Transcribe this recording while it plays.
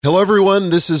Hello, everyone.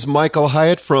 This is Michael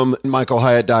Hyatt from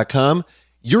michaelhyatt.com.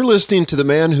 You're listening to the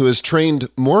man who has trained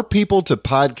more people to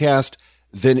podcast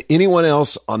than anyone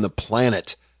else on the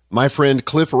planet. My friend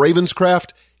Cliff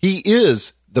Ravenscraft. He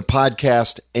is the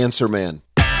podcast answer man.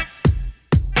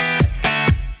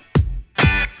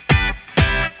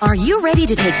 Are you ready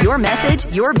to take your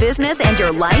message, your business, and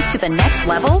your life to the next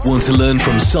level? Want to learn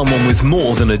from someone with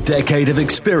more than a decade of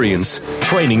experience,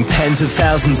 training tens of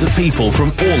thousands of people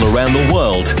from all around the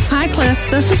world? Hi, Cliff.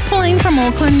 This is Pauline from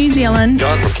Auckland, New Zealand.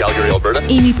 John from Calgary, Alberta.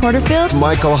 Amy Porterfield.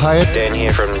 Michael Hyatt. Dan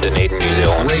here from Dunedin, New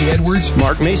Zealand. Ray Edwards.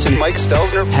 Mark Mason. Mike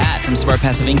Stelzner. Pat from Smart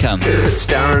Passive Income. It's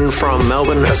Darren from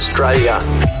Melbourne, Australia.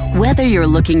 Whether you're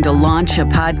looking to launch a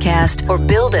podcast or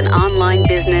build an online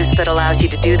business that allows you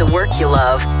to do the work you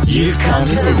love, You've come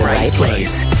to the right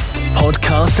place.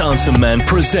 Podcast Answer Man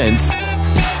presents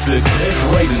The Cliff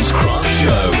Ravenscraft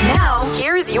Show. Now,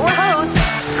 here's your host,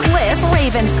 Cliff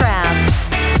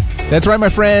Ravenscraft. That's right, my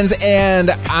friends,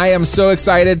 and I am so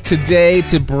excited today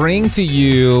to bring to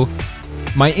you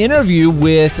my interview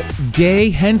with Gay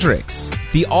Hendricks,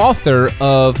 the author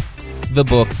of the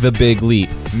book, The Big Leap.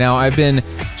 Now, I've been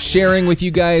sharing with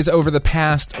you guys over the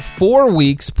past 4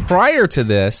 weeks prior to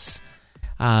this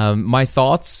my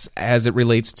thoughts as it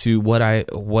relates to what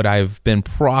I've been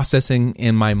processing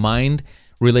in my mind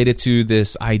related to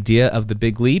this idea of the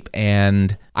big leap.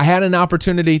 And I had an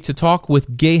opportunity to talk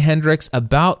with Gay Hendricks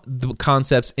about the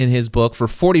concepts in his book for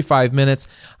 45 minutes.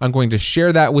 I'm going to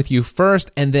share that with you first,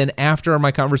 and then after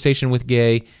my conversation with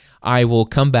Gay, I will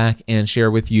come back and share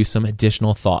with you some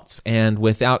additional thoughts. And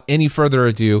without any further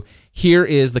ado, here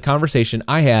is the conversation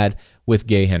I had with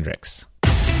Gay Hendricks.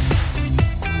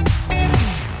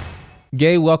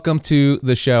 Gay, welcome to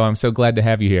the show. I'm so glad to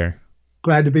have you here.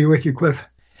 Glad to be with you, Cliff.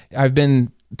 I've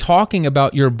been talking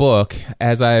about your book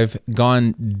as I've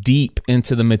gone deep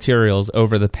into the materials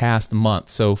over the past month.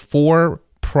 So 4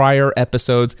 prior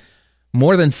episodes,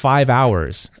 more than 5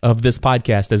 hours of this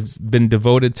podcast has been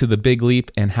devoted to the big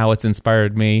leap and how it's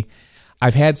inspired me.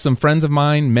 I've had some friends of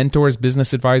mine, mentors,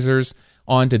 business advisors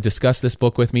on to discuss this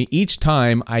book with me. Each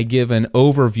time I give an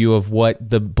overview of what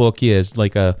the book is,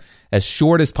 like as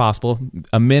short as possible,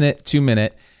 a minute, 2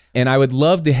 minute. And I would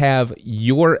love to have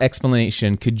your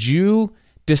explanation. Could you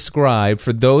describe,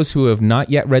 for those who have not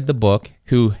yet read the book,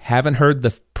 who haven't heard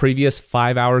the previous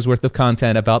 5 hours worth of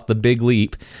content about the big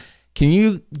leap, can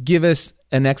you give us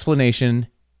an explanation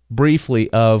briefly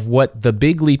of what the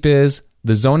big leap is,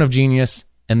 the zone of genius,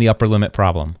 and the upper limit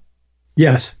problem?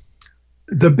 Yes.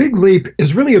 The big leap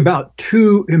is really about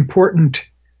 2 important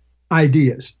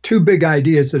ideas, 2 big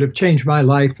ideas that have changed my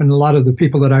life and a lot of the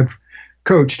people that I've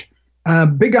coached.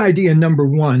 Big idea number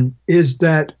 1 is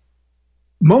that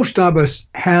most of us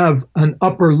have an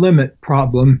upper limit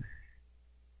problem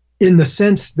in the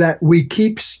sense that we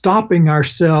keep stopping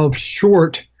ourselves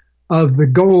short of the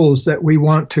goals that we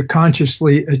want to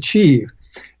consciously achieve.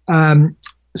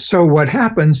 So what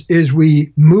happens is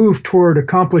we move toward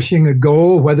accomplishing a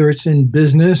goal, whether it's in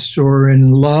business or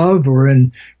in love or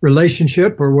in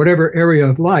relationship or whatever area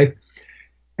of life.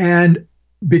 And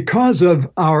because of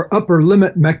our upper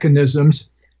limit mechanisms,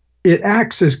 it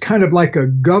acts as kind of like a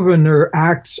governor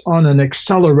acts on an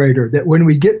accelerator, that when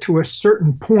we get to a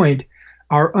certain point,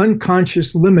 our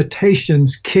unconscious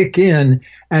limitations kick in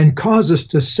and cause us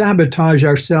to sabotage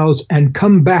ourselves and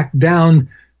come back down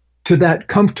to that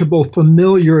comfortable,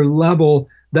 familiar level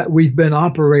that we've been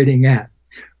operating at,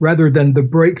 rather than the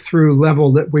breakthrough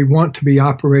level that we want to be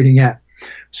operating at.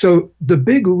 So the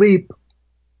big leap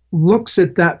looks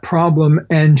at that problem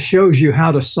and shows you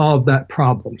how to solve that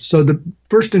problem. So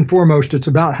first and foremost, it's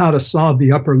about how to solve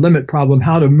the upper limit problem,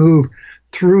 how to move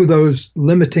through those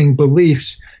limiting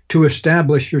beliefs to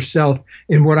establish yourself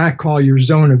in what I call your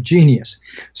zone of genius.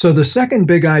 So the second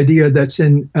big idea that's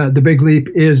in the big leap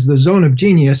is the zone of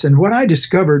genius. And what I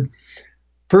discovered,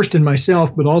 first in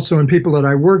myself, but also in people that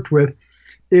I worked with,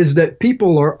 is that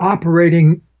people are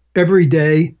operating every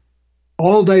day,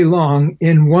 all day long,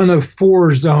 in one of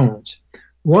 4 zones.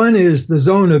 One is the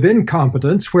zone of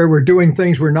incompetence, where we're doing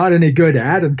things we're not any good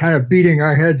at and kind of beating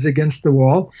our heads against the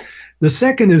wall. The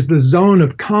second is the zone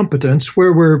of competence,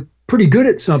 where we're pretty good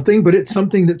at something, but it's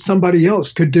something that somebody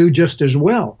else could do just as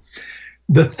well.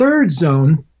 The third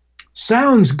zone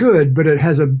sounds good, but it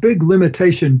has a big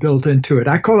limitation built into it.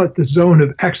 I call it the zone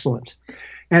of excellence.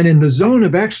 And in the zone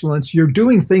of excellence, you're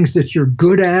doing things that you're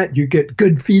good at, you get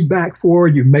good feedback for,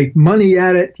 you make money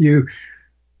at it, you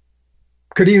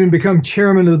could even become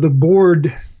chairman of the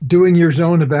board doing your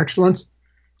zone of excellence.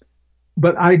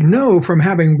 But I know from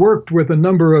having worked with a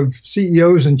number of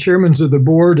CEOs and chairmen of the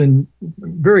board and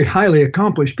very highly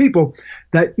accomplished people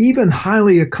that even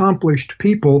highly accomplished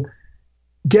people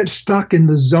get stuck in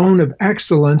the zone of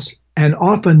excellence and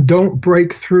often don't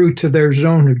break through to their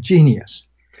zone of genius.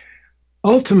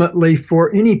 Ultimately,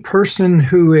 for any person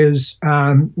who is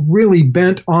really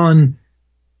bent on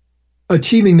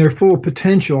achieving their full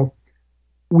potential,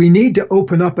 we need to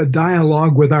open up a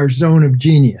dialogue with our zone of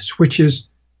genius, which is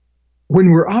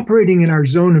when we're operating in our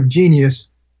zone of genius,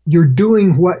 you're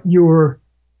doing what you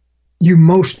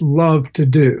most love to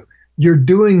do. You're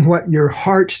doing what your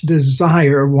heart's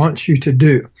desire wants you to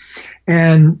do.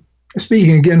 And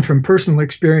speaking again from personal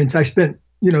experience, I spent,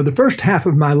 the first half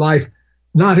of my life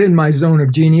not in my zone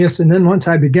of genius. And then once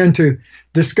I began to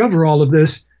discover all of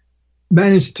this,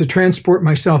 managed to transport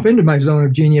myself into my zone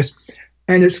of genius.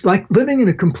 And it's like living in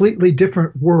a completely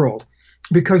different world,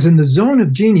 because in the zone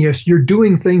of genius, you're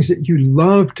doing things that you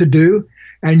love to do,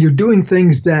 and you're doing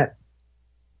things that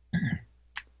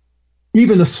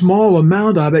even a small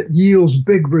amount of it yields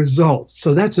big results.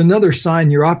 So that's another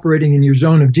sign you're operating in your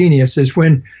zone of genius, is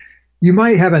when you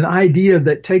might have an idea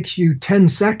that takes you 10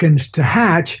 seconds to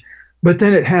hatch, but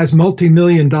then it has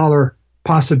multi-million-dollar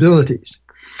possibilities.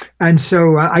 And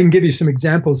so I can give you some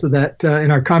examples of that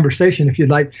in our conversation if you'd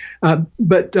like.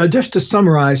 But just to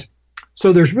summarize,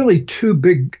 so there's really two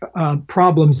big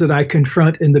problems that I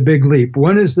confront in the Big Leap.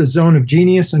 One is the zone of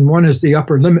genius, and one is the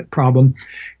upper limit problem.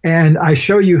 And I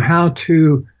show you how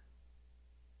to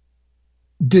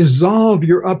dissolve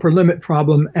your upper limit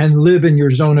problem and live in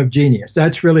your zone of genius.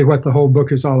 That's really what the whole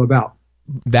book is all about.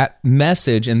 That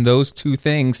message and those two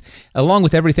things, along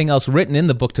with everything else written in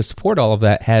the book to support all of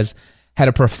that, has had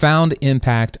a profound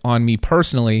impact on me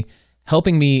personally,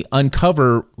 helping me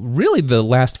uncover really the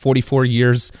last 44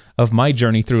 years of my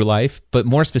journey through life, but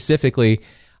more specifically,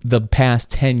 the past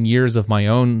 10 years of my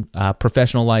own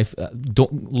professional life,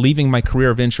 leaving my career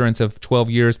of insurance of 12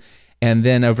 years, and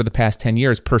then over the past 10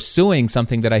 years, pursuing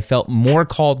something that I felt more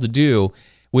called to do,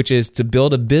 which is to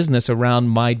build a business around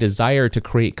my desire to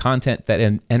create content that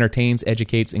entertains,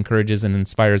 educates, encourages, and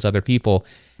inspires other people.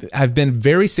 I've been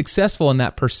very successful in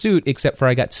that pursuit, except for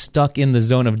I got stuck in the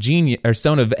zone of genius or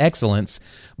zone of excellence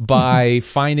by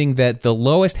finding that the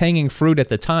lowest hanging fruit at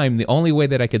the time, the only way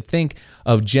that I could think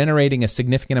of generating a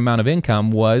significant amount of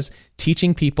income was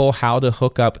teaching people how to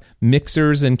hook up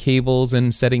mixers and cables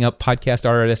and setting up podcast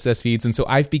RSS feeds. And so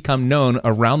I've become known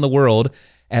around the world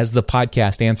as the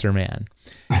podcast answer man.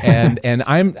 And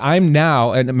I'm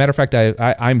now, and a matter of fact,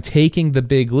 I'm taking the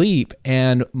big leap,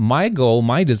 and my goal,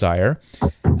 my desire,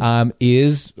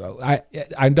 is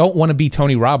I don't want to be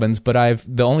Tony Robbins, but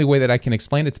the only way that I can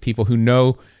explain it to people who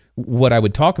know what I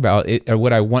would talk about or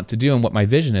what I want to do and what my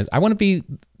vision is, I want to be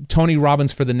Tony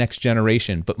Robbins for the next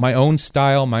generation, but my own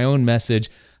style, my own message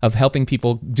of helping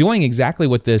people, doing exactly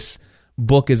what this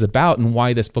book is about and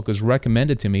why this book was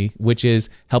recommended to me, which is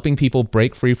helping people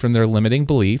break free from their limiting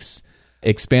beliefs,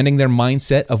 expanding their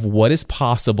mindset of what is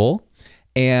possible,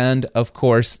 and of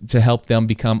course, to help them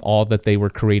become all that they were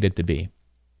created to be.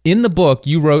 In the book,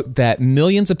 you wrote that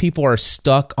millions of people are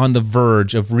stuck on the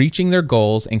verge of reaching their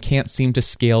goals and can't seem to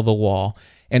scale the wall,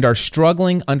 and are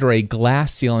struggling under a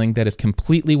glass ceiling that is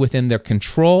completely within their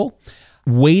control,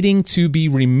 waiting to be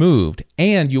removed.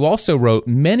 And you also wrote,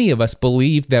 many of us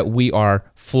believe that we are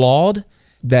flawed,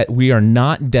 that we are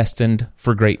not destined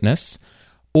for greatness,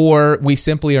 or we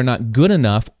simply are not good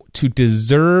enough to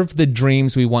deserve the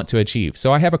dreams we want to achieve.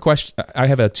 So I have a question. I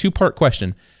have a two-part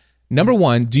question. Number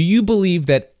one, do you believe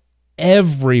that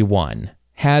everyone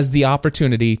has the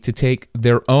opportunity to take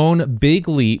their own big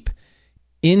leap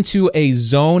into a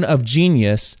zone of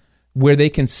genius where they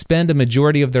can spend a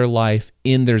majority of their life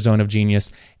in their zone of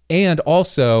genius? And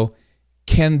also,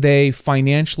 can they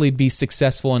financially be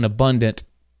successful and abundant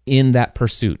in that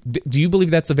pursuit? Do you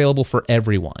believe that's available for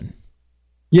everyone?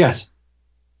 Yes.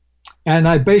 And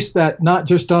I base that not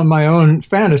just on my own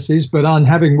fantasies, but on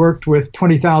having worked with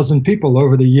 20,000 people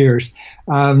over the years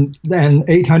and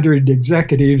 800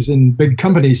 executives in big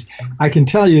companies. I can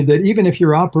tell you that even if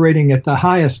you're operating at the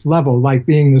highest level, like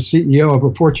being the CEO of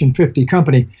a Fortune 50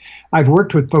 company, I've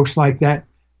worked with folks like that,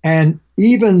 and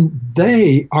even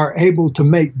they are able to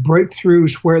make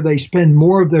breakthroughs where they spend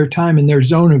more of their time in their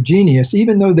zone of genius,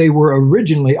 even though they were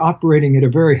originally operating at a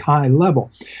very high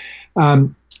level.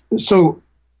 So,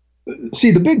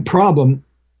 see, the big problem,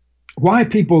 why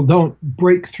people don't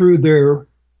break through their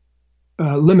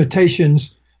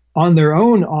limitations on their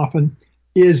own often,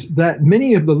 is that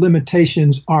many of the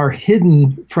limitations are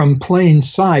hidden from plain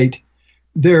sight.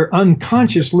 They're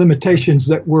unconscious limitations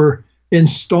that were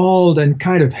installed and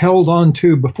kind of held on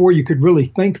to before you could really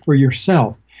think for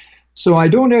yourself. So I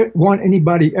don't want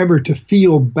anybody ever to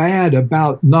feel bad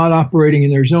about not operating in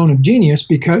their zone of genius,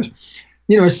 because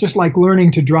it's just like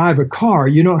learning to drive a car.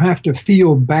 You don't have to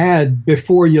feel bad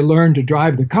before you learn to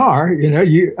drive the car,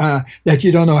 that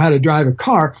you don't know how to drive a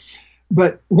car.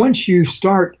 But once you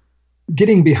start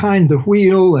getting behind the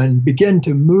wheel and begin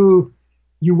to move,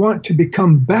 you want to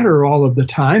become better all of the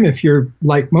time. If you're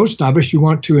like most of us, you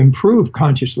want to improve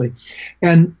consciously.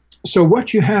 And so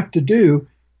what you have to do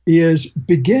is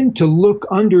begin to look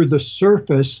under the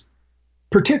surface,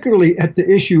 particularly at the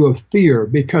issue of fear,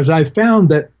 because I found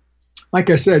that, like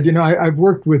I said, I've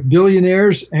worked with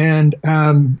billionaires and,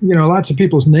 lots of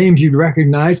people's names you'd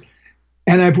recognize.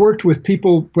 And I've worked with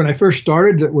people when I first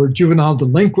started that were juvenile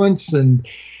delinquents. And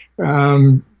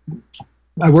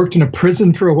I worked in a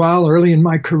prison for a while early in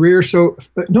my career. So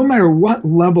no matter what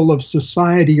level of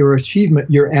society or achievement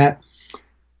you're at,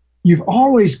 you've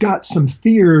always got some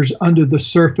fears under the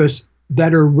surface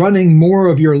that are running more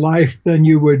of your life than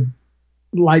you would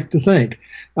like to think.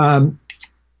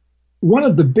 One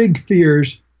of the big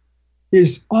fears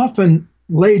is often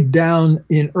laid down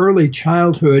in early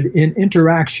childhood in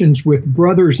interactions with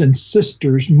brothers and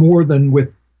sisters more than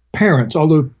with parents,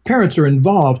 although parents are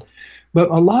involved. But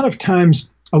a lot of times,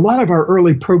 a lot of our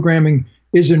early programming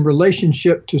is in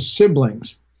relationship to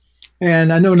siblings.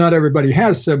 And I know not everybody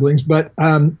has siblings, but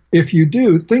if you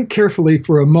do, think carefully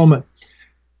for a moment.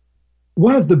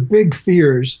 One of the big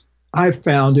fears I've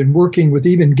found in working with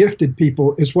even gifted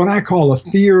people is what I call a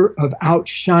fear of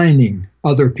outshining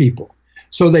other people.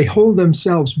 So they hold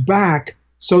themselves back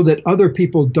so that other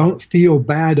people don't feel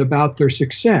bad about their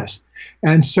success.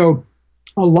 And so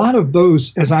a lot of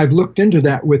those, as I've looked into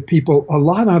that with people, a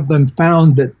lot of them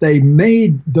found that they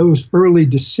made those early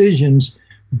decisions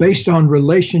based on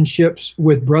relationships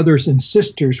with brothers and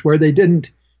sisters where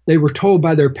they were told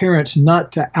by their parents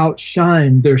not to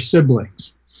outshine their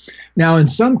siblings. Now, in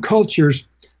some cultures,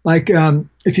 like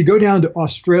if you go down to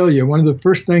Australia, one of the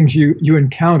first things you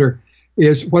encounter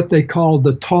is what they call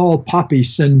the tall poppy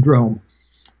syndrome,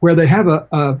 where they have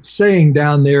a saying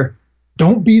down there,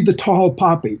 don't be the tall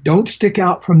poppy, don't stick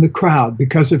out from the crowd,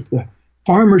 because if the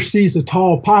farmer sees a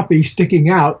tall poppy sticking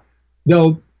out,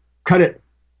 they'll cut it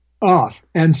off.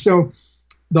 And so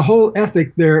the whole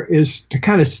ethic there is to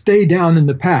kind of stay down in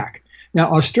the pack.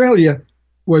 Now, Australia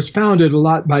was founded a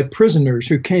lot by prisoners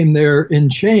who came there in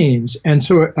chains. And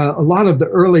so a lot of the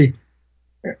early,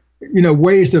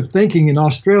 ways of thinking in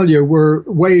Australia were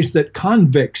ways that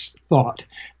convicts thought.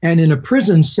 And in a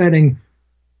prison setting,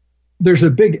 there's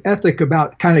a big ethic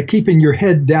about kind of keeping your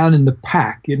head down in the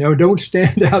pack. Don't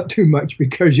stand out too much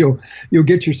because you'll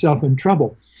get yourself in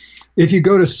trouble. If you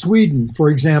go to Sweden, for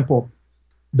example,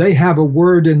 they have a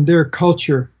word in their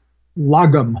culture,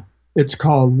 lagom. It's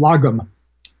called lagom.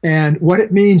 And what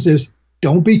it means is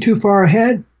don't be too far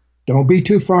ahead, don't be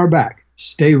too far back.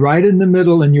 Stay right in the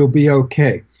middle and you'll be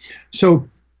okay. So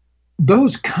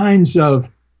those kinds of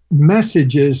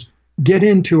messages get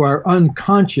into our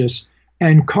unconscious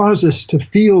and cause us to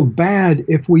feel bad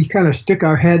if we kind of stick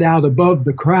our head out above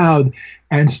the crowd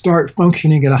and start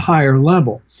functioning at a higher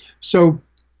level. So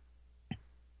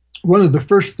one of the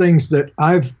first things that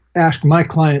I've asked my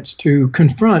clients to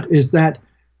confront is that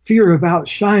fear of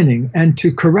outshining, and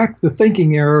to correct the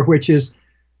thinking error, which is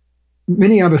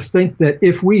many of us think that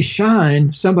if we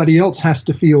shine, somebody else has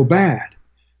to feel bad,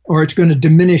 or it's going to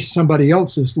diminish somebody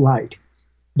else's light.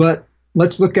 But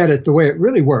let's look at it the way it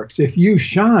really works. If you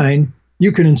shine,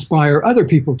 you can inspire other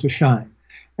people to shine.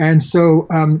 And so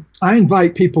I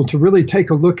invite people to really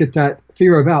take a look at that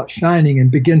fear of outshining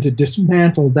and begin to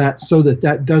dismantle that so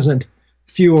that doesn't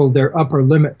fuel their upper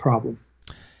limit problem.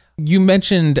 You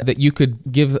mentioned that you could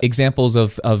give examples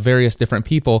of various different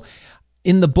people.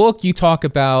 In the book, you talk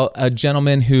about a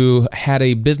gentleman who had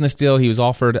a business deal. He was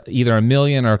offered either $1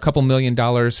 million or a couple $1 million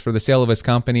for the sale of his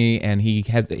company, and he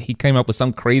came up with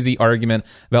some crazy argument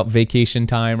about vacation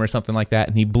time or something like that,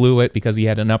 and he blew it because he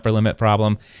had an upper limit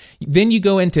problem. Then you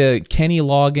go into Kenny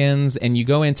Loggins, and you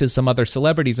go into some other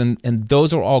celebrities, and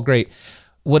those are all great.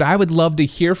 What I would love to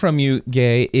hear from you,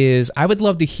 Gay, is I would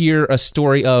love to hear a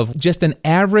story of just an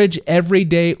average,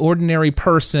 everyday, ordinary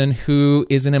person who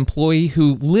is an employee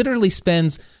who literally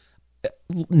spends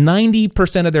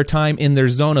 90% of their time in their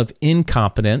zone of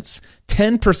incompetence,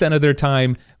 10% of their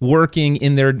time working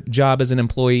in their job as an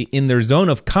employee in their zone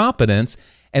of competence,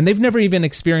 and they've never even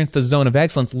experienced a zone of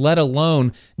excellence, let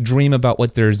alone dream about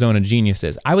what their zone of genius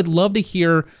is. I would love to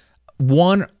hear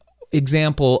one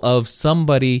example of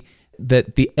somebody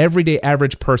that the everyday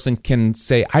average person can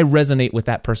say, I resonate with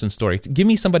that person's story. Give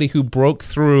me somebody who broke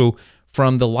through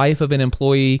from the life of an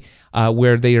employee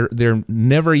where they're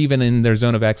never even in their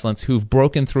zone of excellence, who've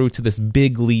broken through to this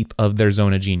big leap of their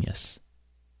zone of genius.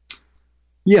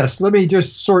 Yes, let me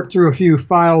just sort through a few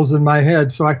files in my head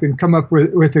so I can come up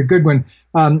with a good one.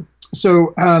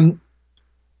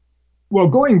 Well,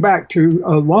 going back to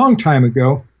a long time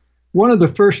ago, one of the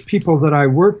first people that I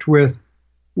worked with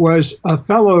was a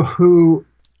fellow who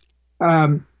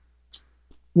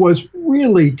was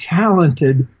really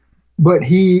talented, but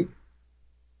he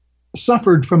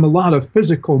suffered from a lot of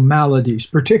physical maladies,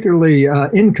 particularly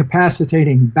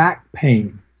incapacitating back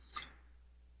pain.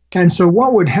 And so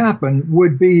what would happen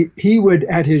would be he would,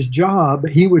 at his job,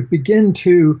 he would begin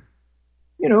to,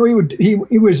 he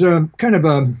was a kind of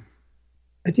a,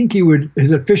 I think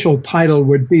his official title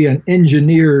would be an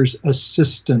engineer's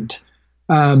assistant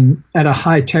at a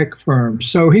high-tech firm.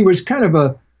 So he was kind of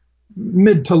a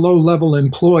mid to low-level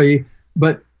employee,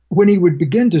 but when he would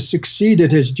begin to succeed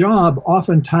at his job,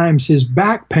 oftentimes his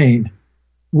back pain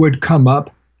would come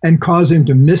up and cause him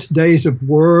to miss days of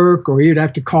work, or he'd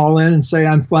have to call in and say,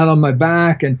 I'm flat on my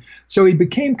back. And so he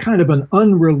became kind of an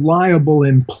unreliable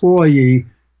employee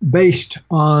based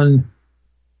on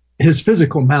his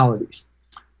physical maladies.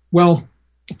 Well,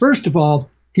 first of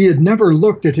all, he had never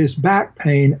looked at his back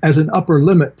pain as an upper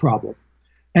limit problem.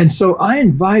 And so I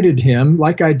invited him,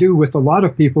 like I do with a lot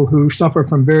of people who suffer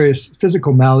from various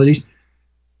physical maladies.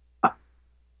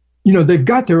 They've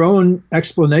got their own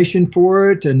explanation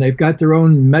for it, and they've got their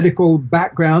own medical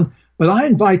background, but I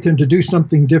invite them to do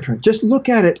something different. Just look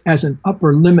at it as an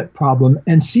upper limit problem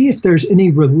and see if there's any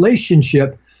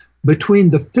relationship between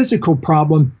the physical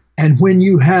problem and when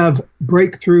you have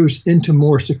breakthroughs into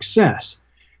more success.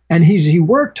 And he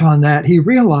worked on that. He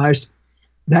realized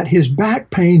that his back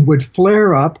pain would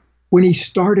flare up when he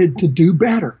started to do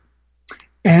better.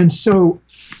 And so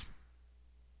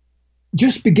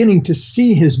just beginning to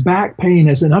see his back pain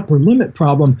as an upper limit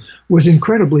problem was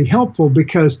incredibly helpful,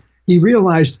 because he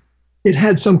realized it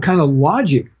had some kind of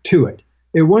logic to it.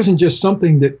 It wasn't just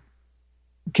something that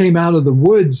came out of the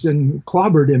woods and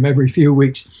clobbered him every few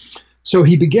weeks. So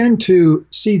he began to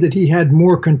see that he had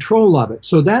more control of it.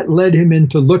 So that led him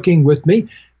into looking with me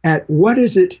at what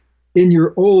is it in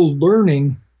your old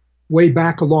learning way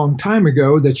back a long time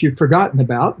ago that you've forgotten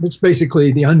about. It's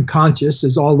basically the unconscious,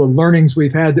 is all the learnings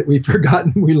we've had that we've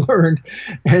forgotten we learned.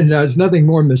 And there's nothing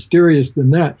more mysterious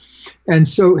than that. And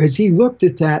so as he looked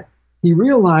at that, he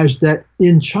realized that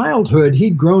in childhood,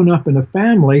 he'd grown up in a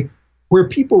family where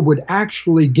people would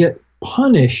actually get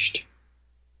punished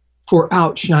for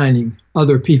outshining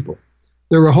other people.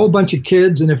 There were a whole bunch of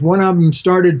kids, and if one of them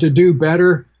started to do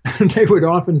better, they would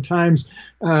oftentimes,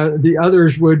 the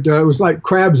others would, it was like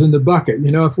crabs in the bucket.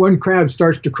 If one crab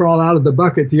starts to crawl out of the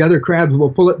bucket, the other crabs will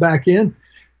pull it back in.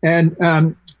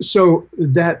 And so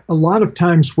that a lot of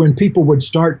times when people would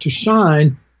start to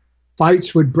shine,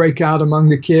 fights would break out among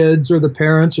the kids or the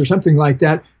parents or something like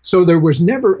that. So there was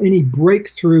never any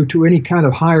breakthrough to any kind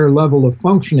of higher level of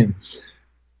functioning.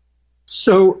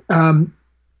 So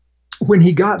when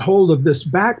he got hold of this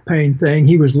back pain thing,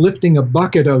 he was lifting a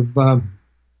bucket of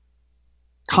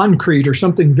concrete or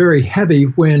something very heavy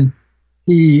when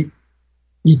he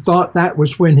thought that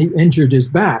was when he injured his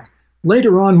back.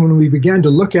 Later on, when we began to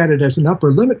look at it as an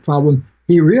upper limit problem,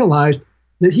 he realized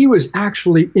that he was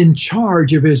actually in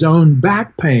charge of his own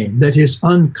back pain, that his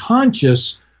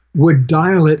unconscious would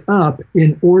dial it up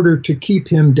in order to keep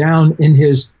him down in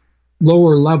his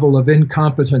lower level of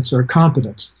incompetence or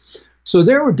competence. So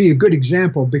there would be a good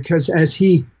example, because as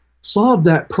he solved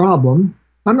that problem,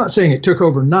 I'm not saying it took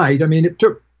overnight. I mean, it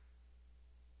took,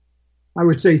 I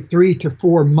would say, 3 to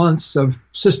 4 months of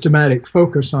systematic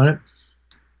focus on it.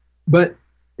 But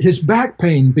his back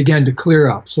pain began to clear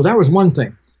up. So that was one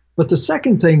thing. But the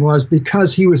second thing was,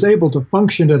 because he was able to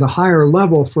function at a higher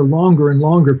level for longer and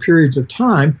longer periods of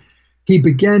time, he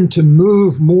began to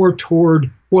move more toward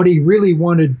what he really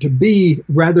wanted to be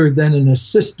rather than an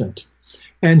assistant.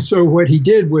 And so what he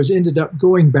did was ended up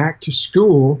going back to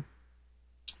school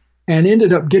and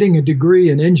ended up getting a degree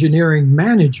in engineering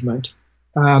management,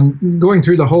 going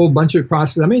through the whole bunch of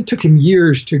process. I mean, it took him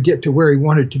years to get to where he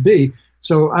wanted to be.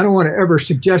 So I don't want to ever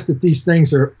suggest that these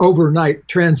things are overnight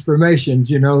transformations.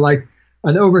 Like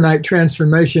an overnight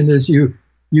transformation is you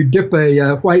dip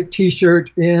a white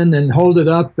T-shirt in and hold it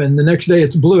up, and the next day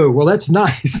it's blue. Well, that's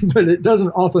nice, but it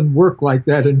doesn't often work like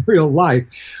that in real life.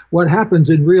 What happens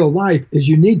in real life is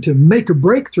you need to make a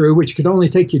breakthrough, which could only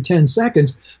take you 10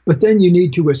 seconds, but then you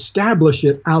need to establish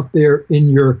it out there in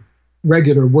your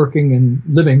regular working and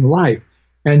living life.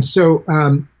 And so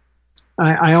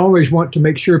I always want to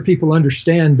make sure people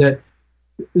understand that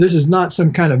this is not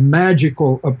some kind of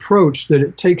magical approach, that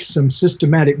it takes some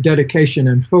systematic dedication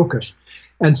and focus.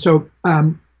 And so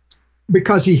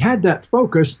because he had that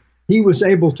focus, he was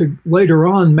able to later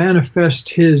on manifest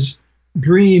his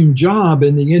dream job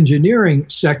in the engineering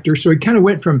sector. So he kind of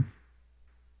went from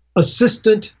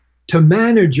assistant to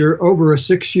manager over a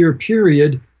 6-year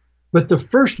period. But the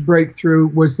first breakthrough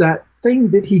was that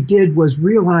thing that he did was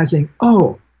realizing,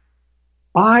 oh,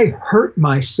 I hurt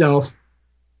myself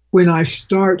when I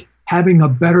start having a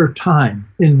better time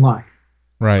in life.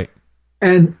 Right.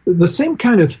 And the same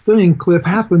kind of thing, Cliff,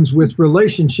 happens with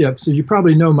relationships. As you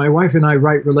probably know, my wife and I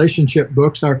write relationship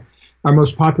books, our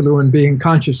most popular one being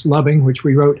Conscious Loving, which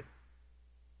we wrote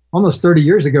almost 30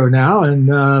 years ago now. And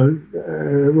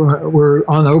we're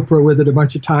on Oprah with it a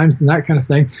bunch of times and that kind of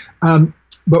thing.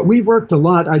 But we've worked a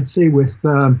lot, I'd say, with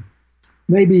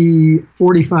maybe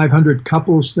 4,500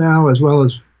 couples now, as well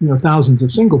as thousands of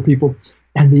single people.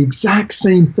 And the exact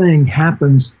same thing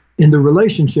happens in the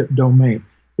relationship domain,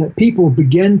 that people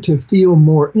begin to feel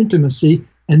more intimacy,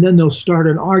 and then they'll start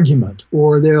an argument,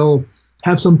 or they'll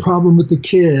have some problem with the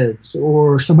kids,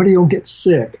 or somebody will get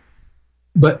sick.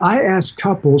 But I ask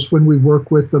couples when we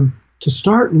work with them to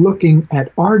start looking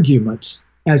at arguments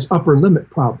as upper limit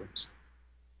problems,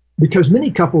 because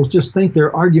many couples just think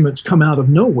their arguments come out of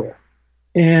nowhere.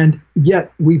 And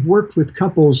yet we've worked with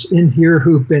couples in here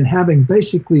who've been having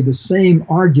basically the same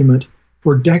argument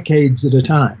for decades at a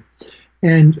time.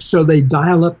 And so they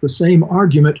dial up the same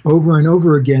argument over and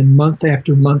over again, month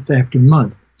after month after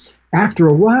month. After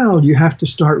a while, you have to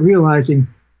start realizing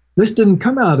this didn't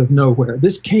come out of nowhere.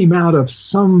 This came out of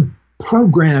some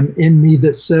program in me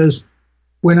that says,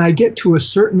 when I get to a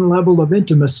certain level of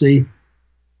intimacy,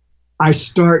 I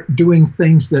start doing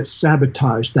things that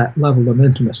sabotage that level of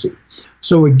intimacy.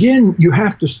 So again, you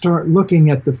have to start looking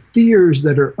at the fears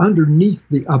that are underneath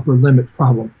the upper limit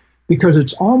problem, because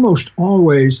it's almost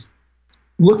always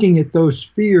looking at those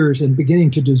fears and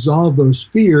beginning to dissolve those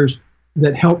fears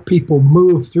that help people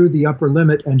move through the upper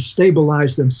limit and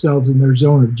stabilize themselves in their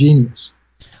zone of genius.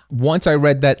 Once I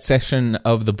read that section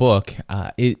of the book,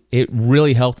 it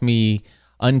really helped me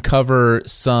uncover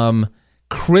some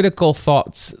critical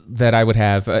thoughts that I would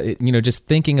have, just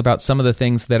thinking about some of the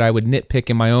things that I would nitpick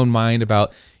in my own mind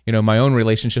about, my own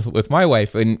relationship with my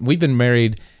wife. And we've been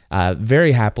married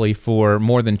very happily for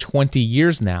more than 20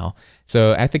 years now.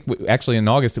 So I think actually in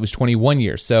August it was 21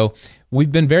 years. So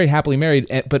we've been very happily married.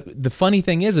 But the funny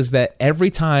thing is that every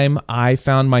time I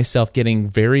found myself getting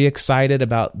very excited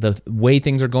about the way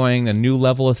things are going, a new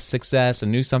level of success, a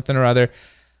new something or other,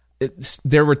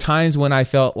 there were times when I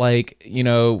felt like,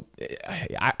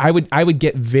 I would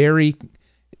get very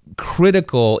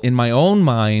critical in my own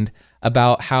mind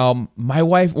about how my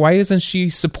wife, why isn't she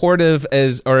supportive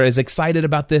or as excited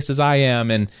about this as I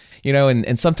am? And,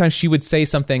 and sometimes she would say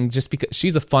something just because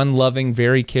she's a fun loving,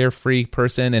 very carefree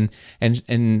person.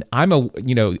 And I'm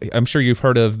I'm sure you've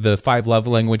heard of the 5 love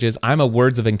languages. I'm a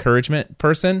words of encouragement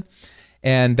person.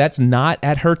 And that's not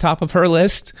at her top of her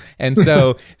list. And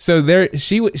so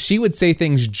she would say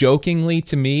things jokingly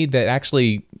to me that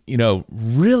actually,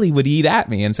 really would eat at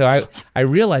me. And so I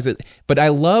realized it. But I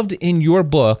loved in your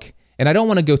book, and I don't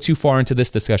want to go too far into this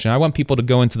discussion. I want people to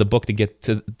go into the book to get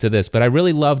to this. But I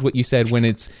really loved what you said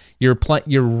when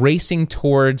you're racing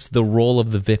towards the role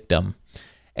of the victim.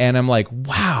 And I'm like,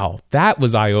 wow, that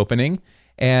was eye-opening.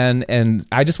 And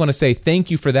I just want to say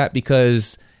thank you for that,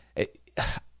 because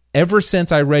ever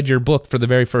since I read your book for the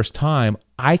very first time,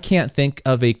 I can't think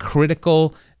of a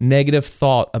critical, negative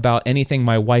thought about anything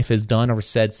my wife has done or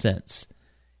said since.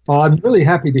 Well, I'm really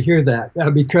happy to hear that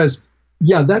because,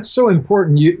 that's so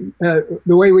important.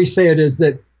 The way we say it is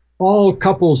that all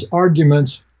couples'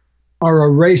 arguments are a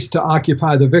race to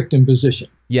occupy the victim position.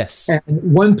 Yes.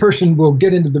 And one person will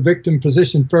get into the victim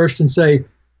position first and say,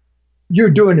 you're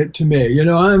doing it to me,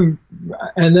 and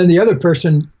then the other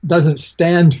person doesn't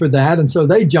stand for that. And so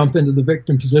they jump into the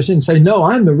victim position and say, no,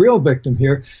 I'm the real victim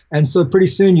here. And so pretty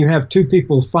soon you have two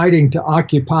people fighting to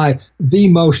occupy the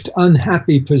most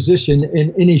unhappy position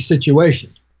in any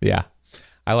situation. Yeah.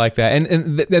 I like that.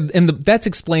 And that's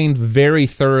explained very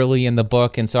thoroughly in the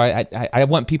book. And so I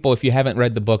want people, if you haven't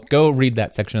read the book, go read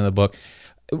that section of the book.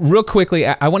 Real quickly,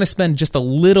 I want to spend just a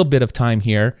little bit of time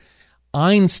here.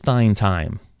 Einstein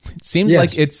time.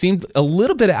 It seemed a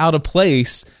little bit out of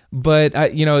place, but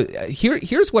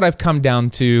here's what I've come down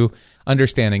to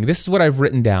understanding. This is what I've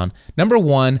written down. Number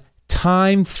 1,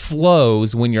 time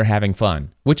flows when you're having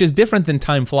fun, which is different than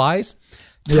time flies.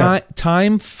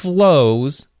 Time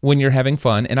flows when you're having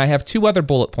fun, and I have 2 other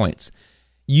bullet points.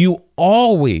 You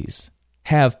always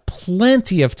have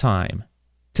plenty of time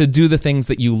to do the things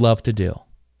that you love to do,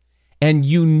 and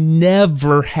you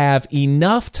never have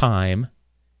enough time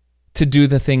to do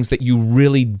the things that you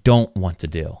really don't want to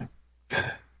do.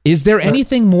 Is there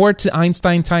anything more to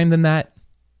Einstein time than that?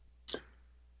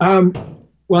 Well,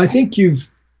 I think you've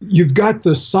you've got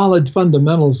the solid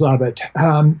fundamentals of it.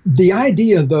 The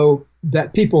idea, though,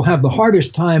 that people have the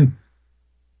hardest time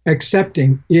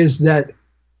accepting is that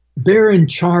they're in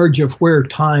charge of where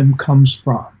time comes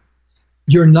from.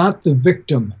 You're not the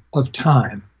victim of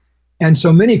time. And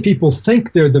so many people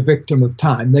think they're the victim of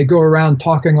time. They go around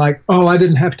talking like, oh, I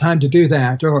didn't have time to do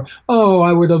that. Or, oh,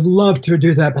 I would have loved to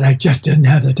do that, but I just didn't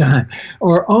have the time.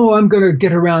 Or, oh, I'm going to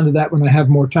get around to that when I have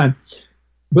more time.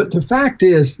 But the fact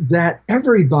is that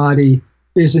everybody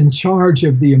is in charge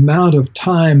of the amount of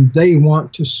time they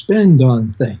want to spend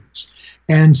on things.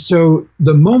 And so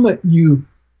the moment you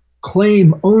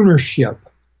claim ownership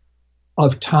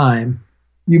of time,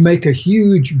 you make a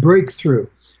huge breakthrough.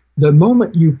 The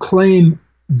moment you claim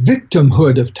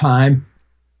victimhood of time,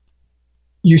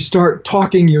 you start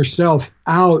talking yourself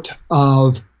out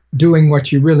of doing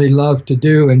what you really love to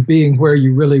do and being where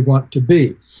you really want to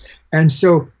be. And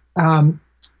so,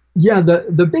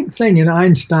 the big thing in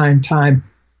Einstein time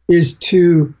is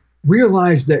to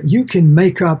realize that you can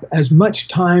make up as much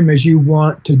time as you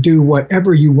want to do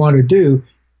whatever you want to do.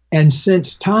 And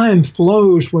since time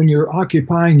flows when you're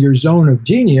occupying your zone of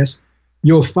genius,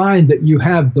 you'll find that you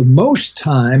have the most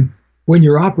time when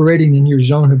you're operating in your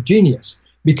zone of genius.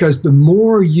 Because the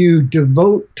more you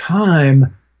devote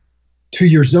time to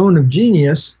your zone of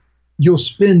genius, you'll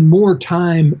spend more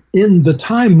time in the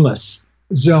timeless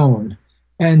zone.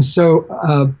 And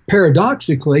so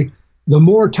paradoxically, the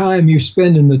more time you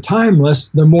spend in the timeless,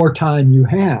 the more time you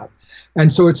have.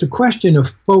 And so it's a question of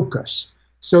focus.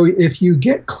 So if you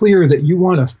get clear that you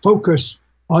want to focus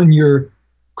on your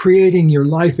creating your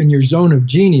life in your zone of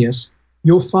genius,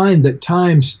 you'll find that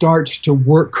time starts to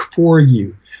work for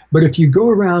you. But if you go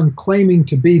around claiming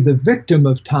to be the victim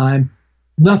of time,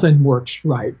 nothing works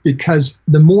right, because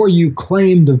the more you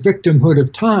claim the victimhood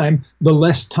of time, the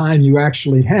less time you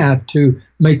actually have to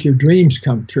make your dreams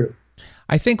come true.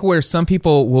 I think where some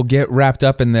people will get wrapped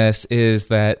up in this is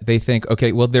that they think,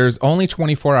 okay, well, there's only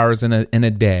 24 hours in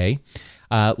a day.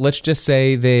 Let's just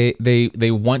say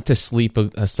they want to sleep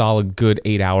a solid good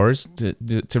 8 hours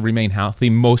to remain healthy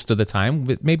most of the time,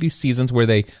 with maybe seasons where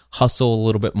they hustle a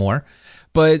little bit more.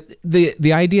 But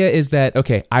the idea is that,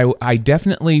 okay, I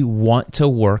definitely want to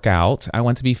work out. I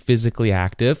want to be physically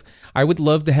active. I would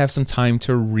love to have some time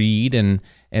to read and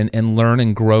learn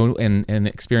and grow and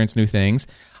experience new things.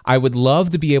 I would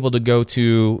love to be able to go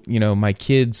to, my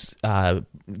kids'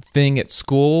 thing at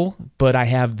school, but I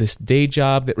have this day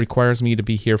job that requires me to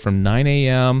be here from 9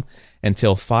 a.m.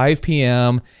 until 5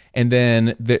 p.m. And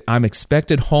then I'm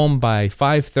expected home by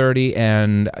 5:30,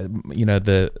 and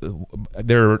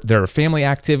there are family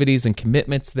activities and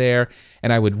commitments there.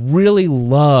 And I would really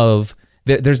love.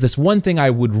 There's this one thing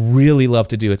I would really love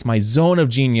to do. It's my zone of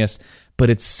genius, but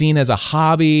it's seen as a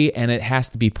hobby, and it has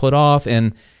to be put off.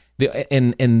 And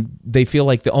they feel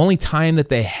like the only time that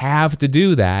they have to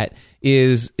do that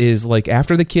is like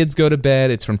after the kids go to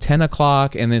bed. It's from 10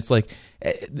 o'clock, and it's like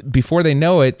before they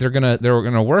know it, they're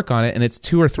gonna work on it, and it's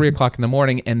 2 or 3 o'clock in the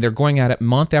morning, and they're going at it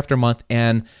month after month,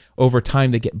 and over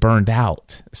time they get burned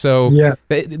out. So yeah,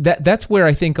 that's where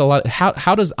I think a lot.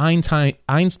 How does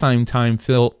Einstein time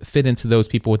fit into those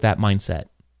people with that mindset?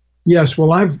 Yes,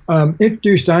 well, I've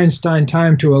introduced Einstein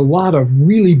time to a lot of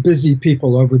really busy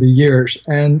people over the years,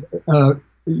 and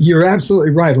you're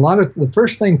absolutely right. A lot of the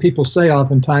first thing people say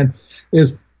oftentimes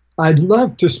is, I'd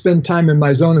love to spend time in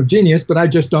my zone of genius, but I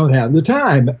just don't have the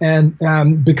time, and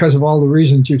because of all the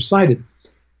reasons you've cited.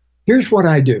 Here's what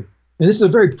I do, and this is a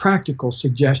very practical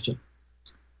suggestion.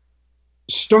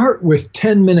 Start with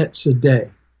 10 minutes a day.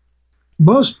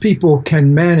 Most people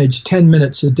can manage 10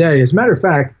 minutes a day. As a matter of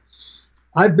fact,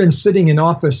 I've been sitting in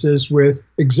offices with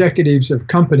executives of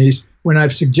companies when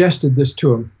I've suggested this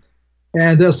to them.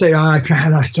 And they'll say, I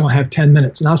still have 10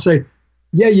 minutes. And I'll say,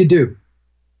 yeah, you do.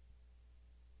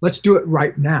 Let's do it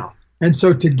right now. And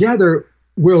so together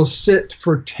we'll sit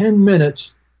for 10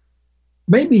 minutes,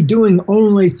 maybe doing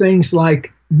only things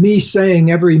like me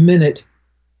saying every minute,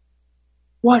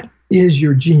 what is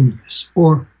your genius?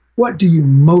 Or what do you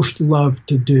most love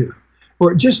to do?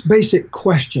 Or just basic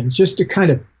questions, just to kind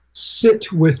of sit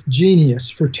with genius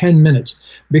for 10 minutes,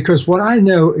 because what I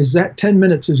know is that 10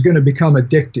 minutes is going to become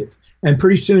addictive, and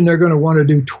pretty soon they're going to want to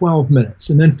do 12 minutes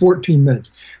and then 14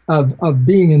 minutes of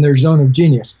being in their zone of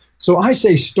genius. So I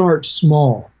say start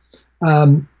small.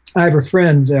 I have a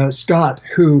friend, Scott,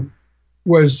 who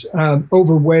was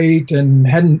overweight and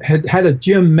had a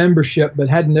gym membership but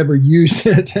hadn't ever used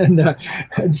it,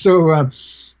 and so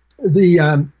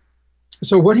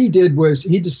what he did was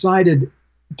he decided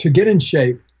to get in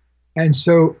shape. And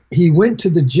so he went to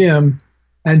the gym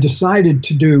and decided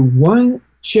to do one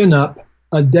chin-up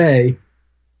a day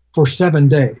for 7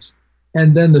 days.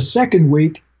 And then the second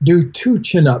week, do 2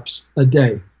 chin-ups a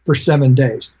day for 7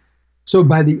 days. So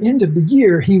by the end of the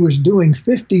year, he was doing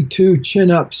 52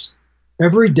 chin-ups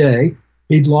every day.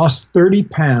 He'd lost 30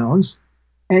 pounds,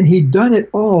 and he'd done it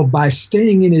all by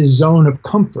staying in his zone of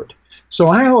comfort. So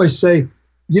I always say,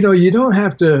 you know, you don't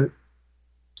have to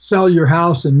sell your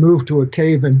house and move to a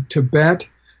cave in Tibet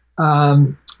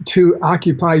to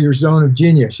occupy your zone of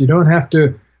genius. You don't have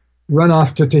to run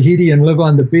off to Tahiti and live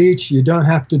on the beach. You don't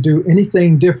have to do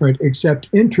anything different except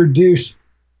introduce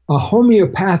a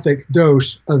homeopathic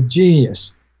dose of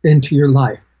genius into your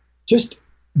life. Just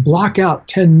block out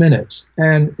 10 minutes.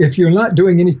 And if you're not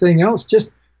doing anything else,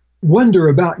 just wonder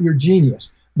about your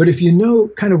genius. But if you know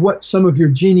kind of what some of your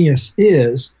genius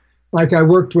is, like I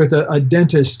worked with a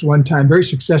dentist one time, very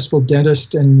successful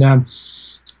dentist, and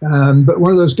but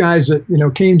one of those guys that, you know,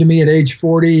 came to me at age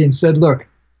 40 and said, look,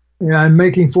 you know, I'm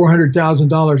making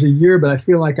 $400,000 a year, but I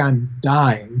feel like I'm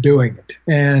dying doing it,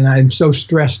 and I'm so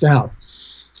stressed out.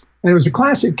 And it was a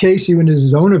classic case. He was in his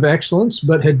zone of excellence,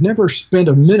 but had never spent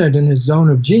a minute in his zone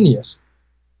of genius.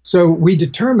 So we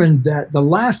determined that the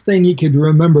last thing he could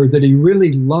remember that he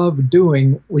really loved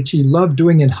doing, which he loved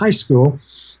doing in high school,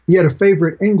 he had a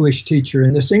favorite English teacher,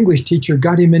 and this English teacher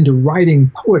got him into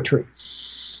writing poetry.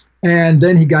 And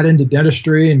then he got into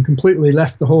dentistry and completely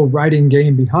left the whole writing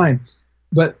game behind.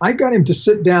 But I got him to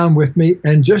sit down with me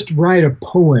and just write a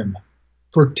poem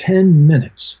for 10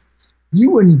 minutes. You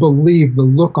wouldn't believe the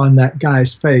look on that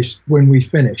guy's face when we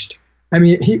finished. I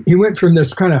mean, he went from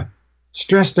this kind of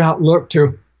stressed out look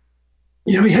to,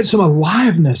 you know, he had some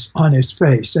aliveness on his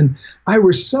face. And I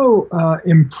was so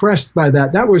impressed by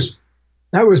that. That was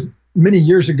many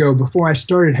years ago, before I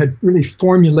had really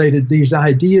formulated these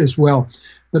ideas well.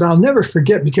 But I'll never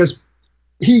forget, because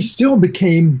he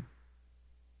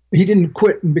didn't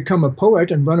quit and become a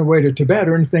poet and run away to Tibet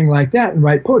or anything like that and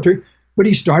write poetry, but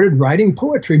he started writing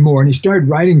poetry more, and he started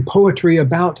writing poetry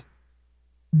about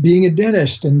being a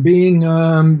dentist and being,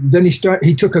 then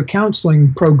he took a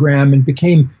counseling program and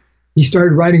he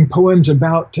started writing poems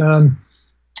about,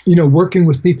 working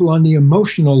with people on the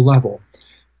emotional level.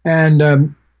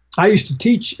 And I used to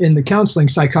teach in the counseling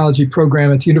psychology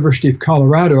program at the University of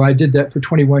Colorado. I did that for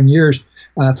 21 years,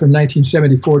 from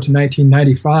 1974 to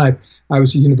 1995. I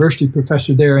was a university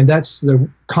professor there, and that's the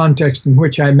context in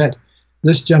which I met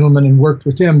this gentleman and worked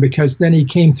with him, because then he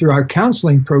came through our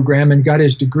counseling program and got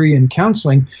his degree in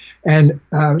counseling. And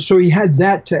so he had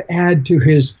that to add to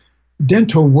his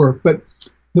dental work. But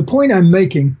the point I'm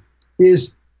making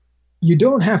is you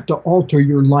don't have to alter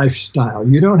your lifestyle.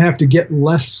 You don't have to get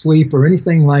less sleep or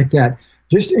anything like that.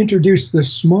 Just introduce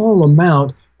this small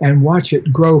amount and watch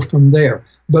it grow from there.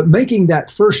 But making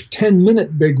that first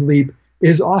 10-minute big leap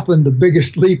is often the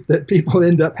biggest leap that people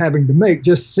end up having to make,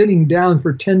 just sitting down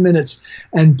for 10 minutes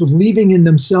and believing in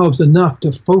themselves enough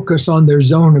to focus on their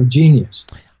zone of genius.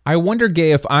 I wonder,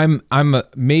 Gay, if I'm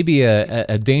maybe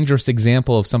a dangerous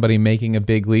example of somebody making a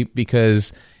big leap,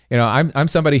 because I'm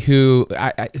somebody who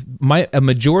a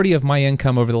majority of my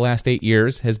income over the last 8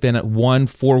 years has been at one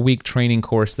 4-week training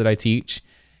course that I teach.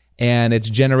 And it's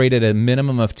generated a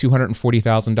minimum of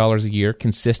 $240,000 a year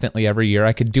consistently every year.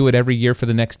 I could do it every year for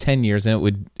the next 10 years, and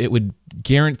it would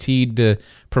guaranteed to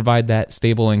provide that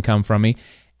stable income from me.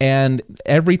 And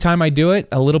every time I do it,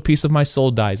 a little piece of my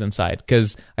soul dies inside,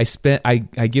 because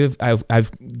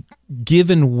I've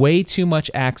given way too much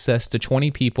access to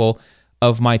 20 people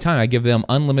of my time. I give them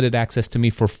unlimited access to me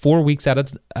for 4 weeks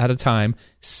at a time,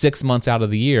 6 months out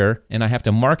of the year, and I have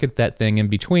to market that thing in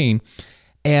between.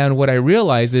 And what I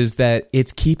realized is that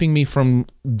it's keeping me from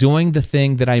doing the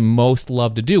thing that I most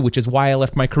love to do, which is why I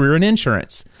left my career in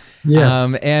insurance.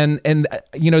 Yes.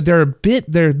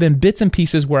 There have been bits and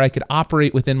pieces where I could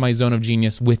operate within my zone of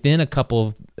genius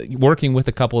working with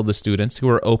a couple of the students who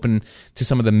are open to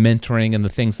some of the mentoring and the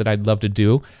things that I'd love to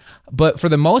do. But for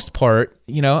the most part,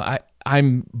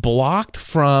 I'm blocked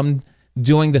from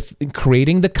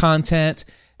creating the content,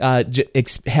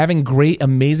 having great,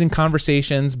 amazing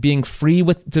conversations, being free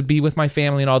to be with my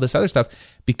family and all this other stuff,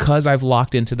 because I've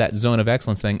locked into that zone of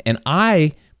excellence thing. And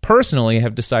I personally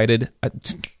have decided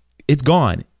it's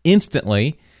gone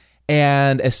instantly.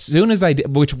 And as soon as I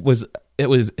did, it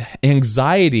was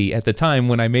anxiety at the time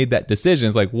when I made that decision.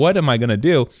 It's like, what am I going to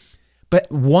do?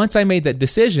 But once I made that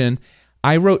decision,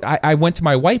 I went to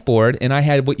my whiteboard and I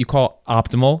had what you call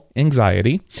optimal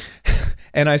anxiety.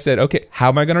 And I said, okay, how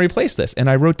am I going to replace this? And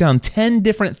I wrote down 10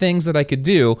 different things that I could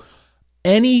do.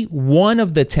 Any one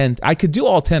of the 10, I could do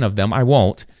all 10 of them, I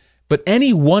won't, but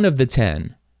any one of the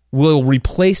 10 will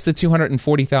replace the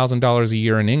 $240,000 a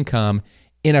year in income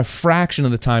in a fraction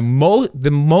of the time.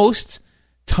 The most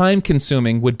time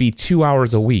consuming would be 2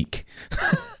 hours a week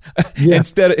Yeah.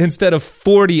 instead of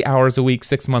 40 hours a week,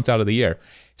 6 months out of the year.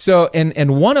 So,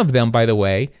 and one of them, by the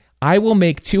way, I will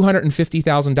make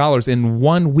 $250,000 in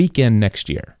one weekend next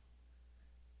year.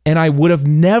 And I would have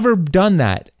never done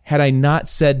that had I not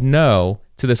said no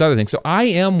to this other thing. So I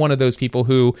am one of those people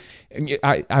who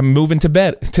I'm moving to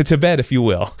Tibet, if you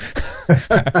will,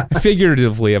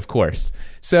 figuratively, of course.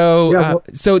 So,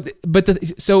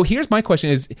 so here's my question: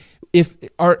 is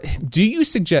do you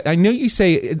suggest? I know you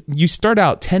say you start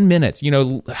out 10 minutes,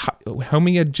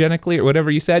 homogenically or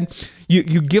whatever you said.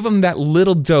 You give them that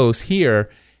little dose here.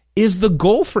 Is the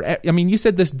goal for? I mean, you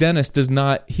said this dentist does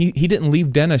not. He didn't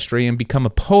leave dentistry and become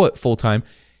a poet full time.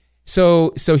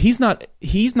 So he's not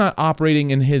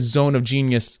operating in his zone of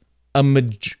genius a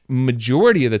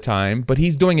majority of the time, but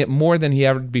he's doing it more than he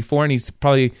ever before, and he's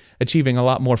probably achieving a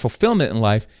lot more fulfillment in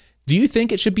life. Do you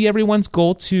think it should be everyone's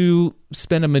goal to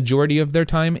spend a majority of their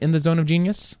time in the zone of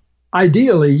genius?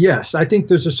 Ideally, yes. I think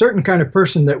there's a certain kind of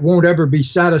person that won't ever be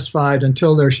satisfied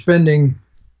until they're spending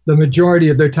the majority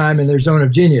of their time in their zone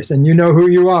of genius. And you know who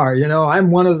you are.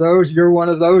 I'm one of those, you're one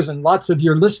of those, and lots of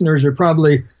your listeners are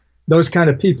probably those kind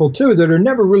of people too, that are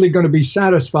never really going to be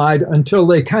satisfied until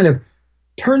they kind of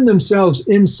turn themselves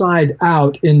inside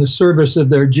out in the service of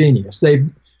their genius. They,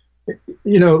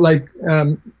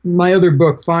 my other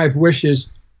book, 5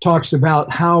 Wishes, talks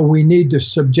about how we need to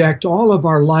subject all of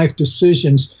our life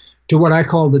decisions to what I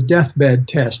call the deathbed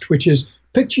test, which is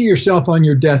picture yourself on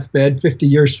your deathbed 50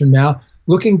 years from now,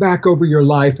 looking back over your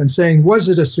life and saying, was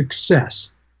it a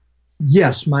success?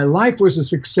 Yes, my life was a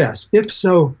success. If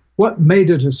so, what made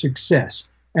it a success?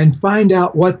 And find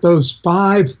out what those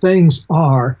 5 things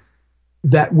are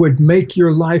that would make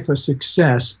your life a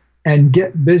success, and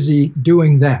get busy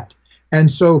doing that.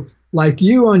 And so, like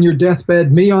you on your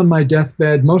deathbed, me on my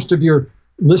deathbed, most of your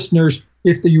listeners,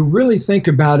 if you really think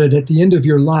about it at the end of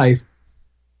your life,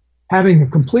 having a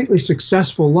completely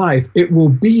successful life, it will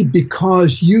be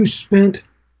because you spent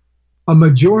a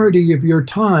majority of your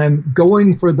time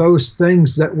going for those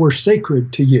things that were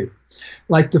sacred to you.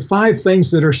 Like the 5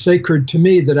 things that are sacred to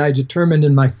me that I determined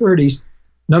in my 30s.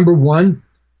 Number 1,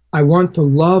 I want the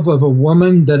love of a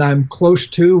woman that I'm close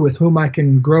to, with whom I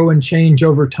can grow and change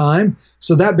over time.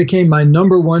 So that became my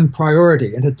number 1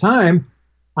 priority. At the time,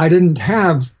 I didn't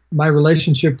have my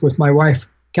relationship with my wife,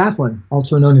 Kathleen,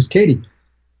 also known as Katie.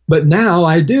 But now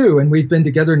I do, and we've been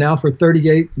together now for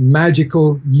 38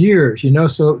 magical years,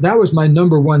 so that was my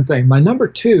number 1 thing. My number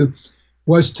 2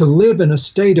 was to live in a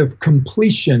state of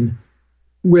completion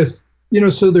with,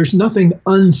 so there's nothing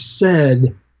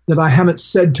unsaid that I haven't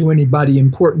said to anybody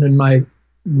important in my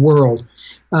world,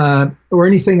 or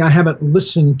anything I haven't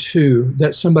listened to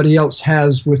that somebody else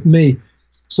has with me.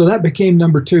 So that became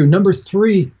number 2. Number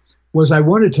 3 was I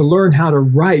wanted to learn how to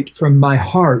write from my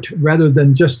heart rather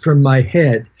than just from my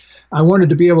head. I wanted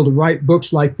to be able to write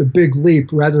books like The Big Leap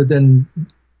rather than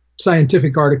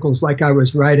scientific articles like I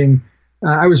was writing.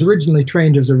 I was originally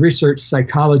trained as a research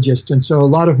psychologist, and so a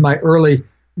lot of my early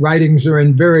writings are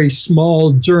in very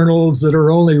small journals that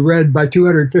are only read by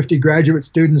 250 graduate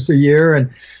students a year. And,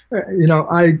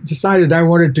 I decided I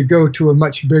wanted to go to a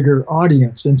much bigger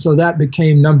audience. And so that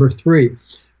became number 3.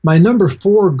 My number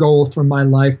 4 goal for my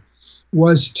life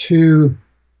was to,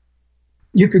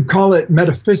 you could call it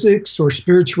metaphysics or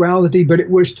spirituality, but it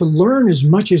was to learn as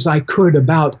much as I could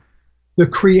about the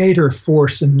creator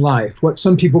force in life, what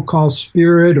some people call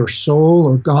spirit or soul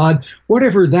or God,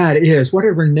 whatever that is,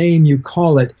 whatever name you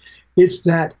call it, it's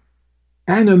that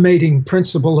animating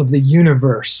principle of the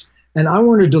universe. And I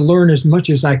wanted to learn as much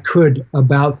as I could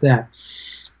about that.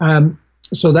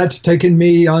 So that's taken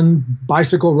me on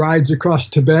bicycle rides across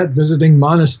Tibet, visiting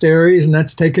monasteries, and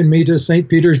that's taken me to St.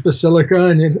 Peter's Basilica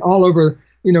and it's all over,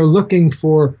 looking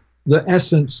for the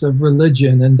essence of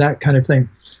religion and that kind of thing.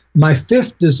 My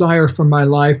 5th desire for my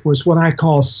life was what I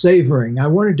call savoring. I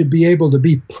wanted to be able to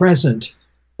be present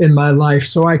in my life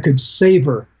so I could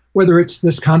savor, whether it's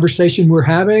this conversation we're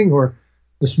having or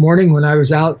this morning when I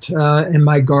was out in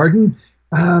my garden,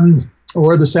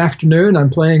 or this afternoon, I'm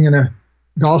playing in a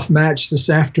golf match this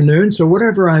afternoon. So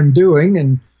whatever I'm doing,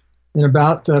 and in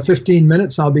about 15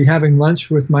 minutes, I'll be having lunch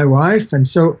with my wife. And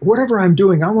so whatever I'm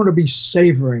doing, I want to be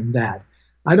savoring that.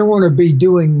 I don't want to be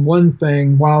doing one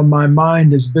thing while my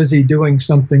mind is busy doing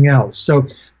something else. So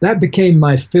that became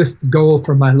my 5th goal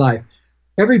for my life.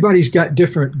 Everybody's got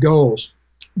different goals,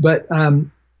 but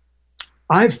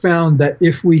I've found that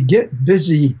if we get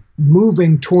busy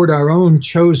moving toward our own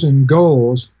chosen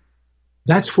goals,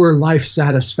 that's where life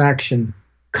satisfaction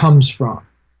comes from.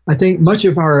 I think much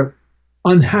of our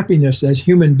unhappiness as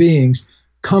human beings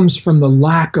comes from the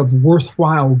lack of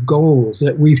worthwhile goals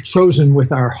that we've chosen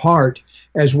with our heart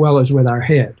as well as with our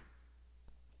head.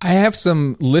 I have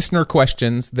some listener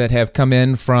questions that have come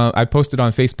in from, I posted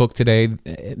on Facebook today,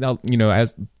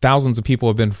 as thousands of people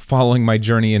have been following my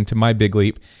journey into my big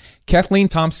leap. Kathleen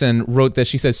Thompson wrote this.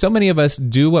 She says, so many of us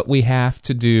do what we have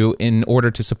to do in order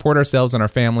to support ourselves and our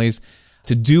families,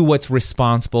 to do what's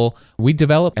responsible. We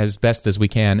develop as best as we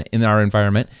can in our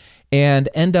environment and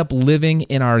end up living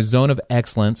in our zone of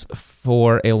excellence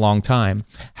for a long time.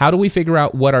 How do we figure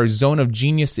out what our zone of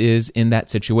genius is in that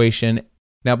situation?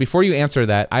 Now, before you answer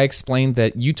that, I explained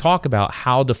that you talk about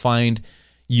how to find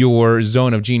your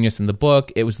zone of genius in the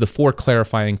book. It was the 4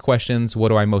 clarifying questions. What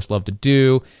do I most love to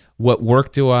do? What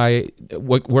work do I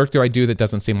do that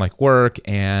doesn't seem like work?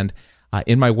 And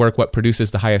in my work, what produces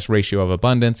the highest ratio of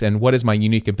abundance? And what is my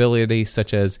unique ability,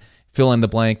 such as fill in the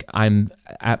blank, I'm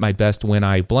at my best when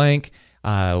I blank.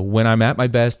 When I'm at my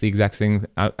best, the exact thing.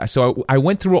 So I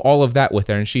went through all of that with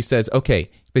her, and she says, okay,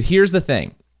 but here's the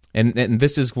thing, and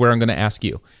this is where I'm going to ask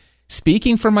you.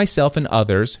 Speaking for myself and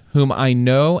others whom I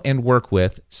know and work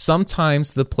with,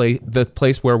 sometimes the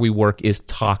place where we work is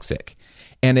toxic,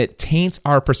 and it taints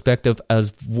our perspective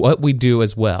as what we do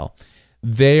as well.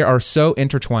 They are so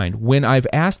intertwined. When I've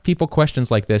asked people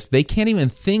questions like this, they can't even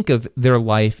think of their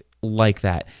life like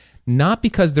that. Not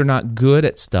because they're not good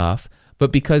at stuff,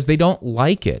 but because they don't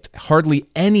like it, hardly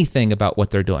anything about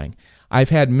what they're doing. I've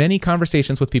had many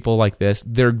conversations with people like this.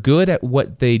 They're good at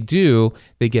what they do,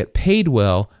 they get paid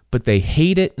well, but they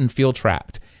hate it and feel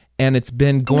trapped. And it's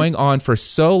been going on for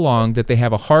so long that they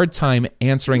have a hard time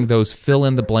answering those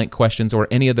fill-in-the-blank questions or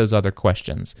any of those other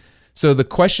questions. So the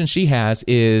question she has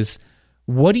is,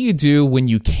 what do you do when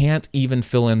you can't even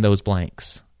fill in those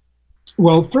blanks?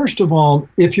 Well, first of all,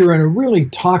 if you're in a really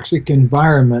toxic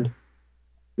environment,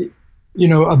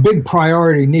 a big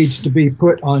priority needs to be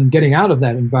put on getting out of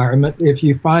that environment. If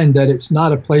you find that it's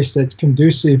not a place that's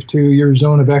conducive to your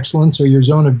zone of excellence or your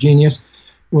zone of genius,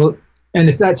 well, and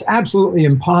if that's absolutely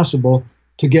impossible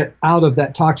to get out of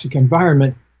that toxic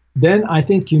environment, then I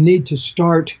think you need to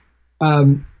start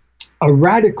a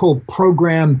radical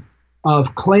program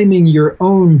of claiming your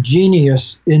own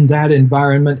genius in that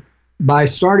environment by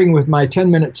starting with my 10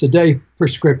 minutes a day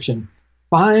prescription.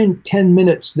 Find 10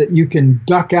 minutes that you can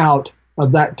duck out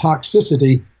of that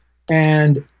toxicity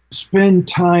and spend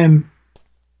time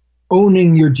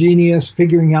owning your genius,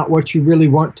 figuring out what you really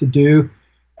want to do,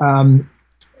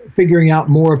 figuring out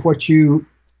more of what you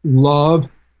love.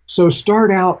 So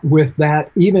start out with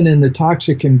that, even in the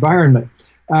toxic environment,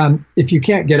 if you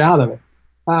can't get out of it.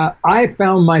 I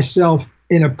found myself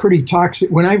in a pretty toxic,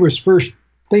 when I was first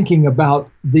thinking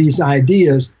about these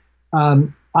ideas, I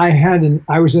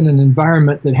was in an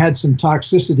environment that had some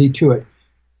toxicity to it.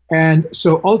 And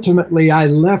so ultimately I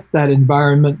left that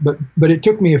environment, but it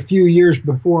took me a few years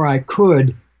before I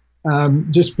could, I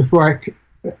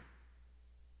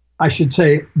should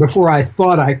say, before I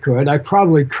thought I could. I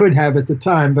probably could have at the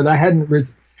time, but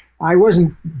I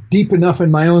wasn't deep enough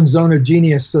in my own zone of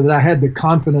genius so that I had the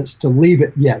confidence to leave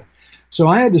it yet. So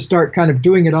I had to start kind of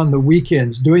doing it on the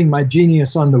weekends, doing my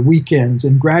genius on the weekends,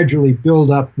 and gradually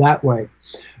build up that way.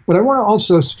 But I want to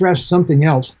also stress something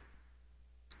else,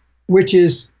 which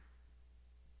is,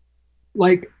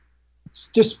 like,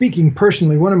 just speaking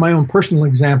personally, one of my own personal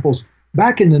examples,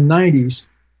 back in the 90s,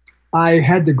 I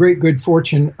had the great good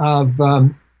fortune of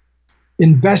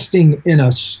investing in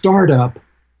a startup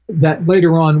that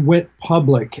later on went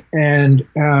public. And,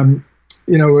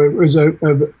 it was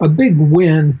a big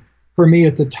win for me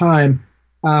at the time,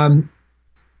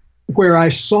 where I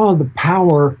saw the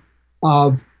power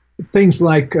of things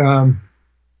like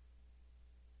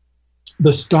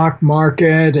the stock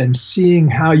market and seeing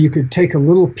how you could take a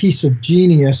little piece of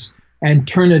genius and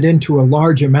turn it into a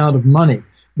large amount of money.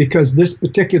 Because this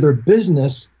particular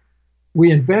business we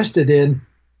invested in,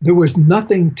 there was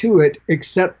nothing to it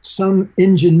except some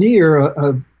engineer,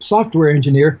 a software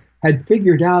engineer, had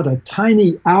figured out a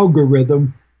tiny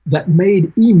algorithm that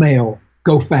made email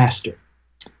go faster.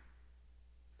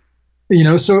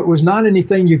 So it was not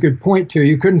anything you could point to.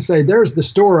 You couldn't say, there's the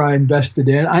store I invested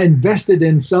in. I invested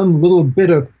in some little bit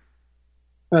of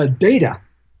data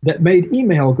that made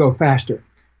email go faster.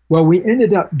 Well, we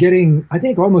ended up getting, I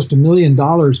think, almost $1 million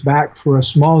back for a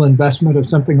small investment of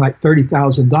something like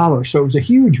 $30,000. So it was a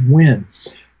huge win.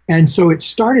 And so it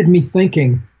started me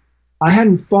thinking. I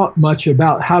hadn't thought much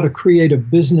about how to create a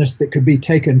business that could be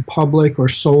taken public or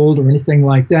sold or anything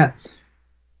like that.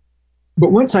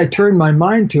 But once I turned my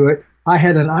mind to it, I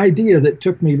had an idea that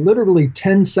took me literally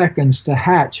 10 seconds to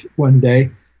hatch one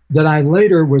day that I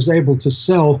later was able to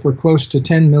sell for close to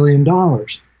 $10 million.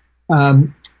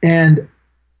 And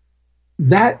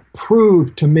that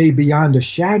proved to me beyond a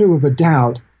shadow of a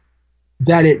doubt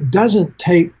that it doesn't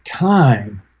take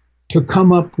time to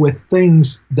come up with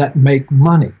things that make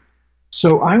money.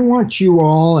 So I want you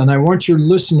all, and I want your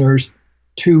listeners,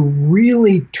 to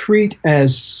really treat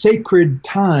as sacred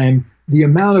time the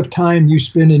amount of time you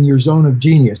spend in your zone of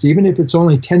genius, even if it's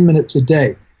only 10 minutes a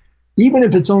day, even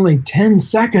if it's only 10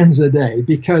 seconds a day,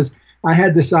 because I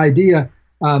had this idea.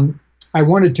 I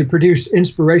wanted to produce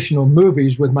inspirational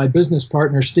movies with my business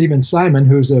partner, Stephen Simon,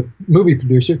 who's a movie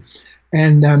producer.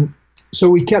 And so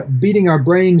we kept beating our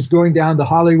brains going down to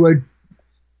Hollywood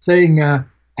saying,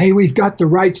 hey, we've got the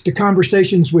rights to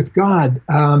Conversations with God.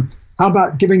 How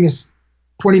about giving us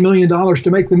 $20 million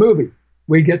to make the movie?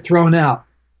 We'd get thrown out.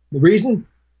 The reason?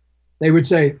 They would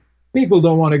say, people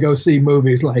don't want to go see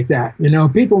movies like that.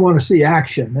 People want to see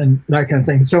action and that kind of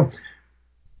thing. So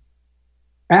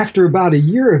after about a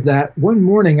year of that, one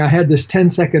morning I had this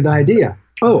 10-second idea.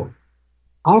 Oh,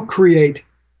 I'll create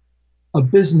a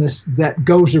business that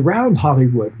goes around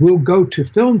Hollywood. We'll go to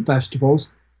film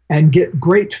festivals and get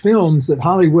great films that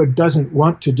Hollywood doesn't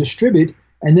want to distribute,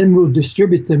 and then we'll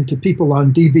distribute them to people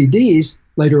on DVDs,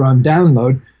 later on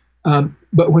download.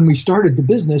 But when we started the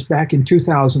business back in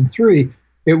 2003,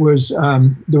 it was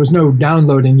there was no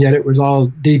downloading yet. It was all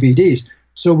DVDs.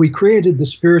 So we created the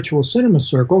Spiritual Cinema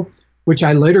Circle, which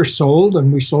I later sold,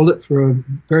 and we sold it for a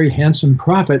very handsome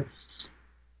profit.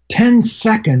 10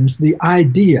 seconds, the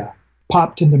idea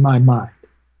popped into my mind.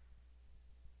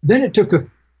 Then it took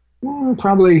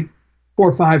probably 4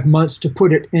 or 5 months to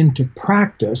put it into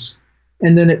practice,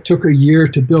 and then it took a year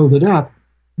to build it up.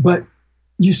 But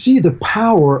you see the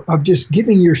power of just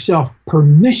giving yourself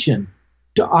permission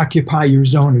to occupy your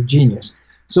zone of genius.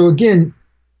 So again,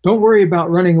 don't worry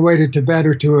about running away to Tibet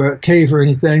or to a cave or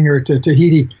anything, or to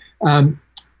Tahiti.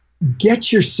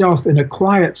 Get yourself in a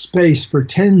quiet space for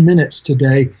 10 minutes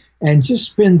today and just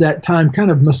spend that time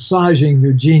kind of massaging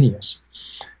your genius.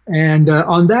 And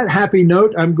on that happy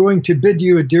note, I'm going to bid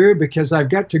you adieu because I've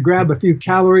got to grab a few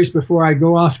calories before I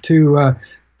go off to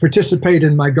participate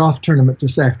in my golf tournament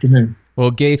this afternoon.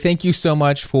 Well, Gay, thank you so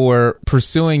much for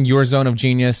pursuing your zone of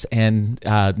genius and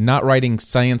not writing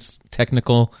science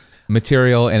technical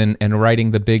material and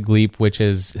writing The Big Leap, which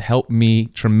has helped me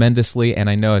tremendously and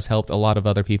I know has helped a lot of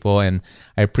other people. And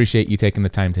I appreciate you taking the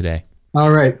time today.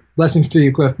 All right. Blessings to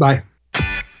you, Cliff. Bye.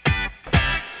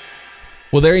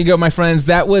 Well, there you go, my friends.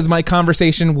 That was my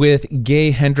conversation with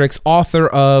Gay Hendricks, author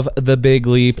of The Big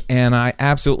Leap. And I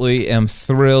absolutely am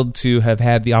thrilled to have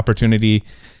had the opportunity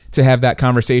to have that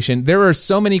conversation. There are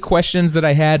so many questions that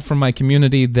I had from my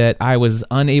community that I was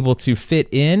unable to fit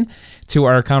in to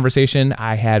our conversation.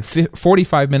 I had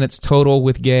 45 minutes total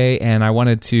with Gay, and I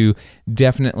wanted to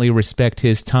definitely respect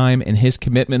his time and his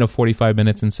commitment of 45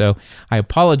 minutes. And so I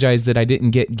apologize that I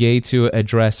didn't get Gay to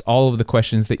address all of the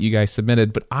questions that you guys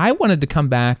submitted, but I wanted to come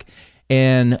back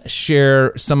and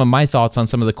share some of my thoughts on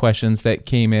some of the questions that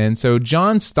came in. So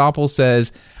John Stoppel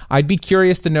says, I'd be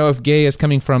curious to know if Gay is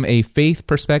coming from a faith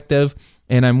perspective,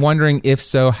 and I'm wondering if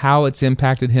so, how it's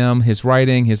impacted him, his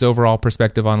writing, his overall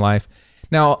perspective on life.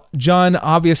 Now, John,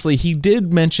 obviously, he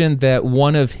did mention that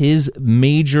one of his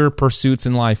major pursuits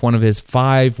in life, one of his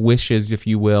 5 wishes, if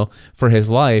you will, for his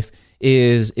life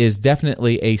is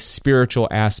definitely a spiritual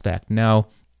aspect. Now,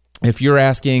 if you're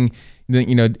asking,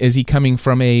 is he coming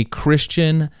from a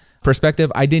Christian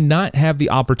perspective? I did not have the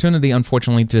opportunity,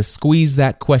 unfortunately, to squeeze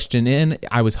that question in.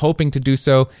 I was hoping to do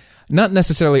so. Not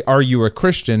necessarily, are you a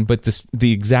Christian, but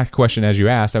the exact question as you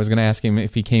asked, I was going to ask him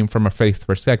if he came from a faith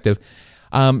perspective.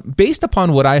 Based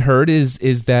upon what I heard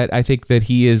is that I think that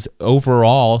he is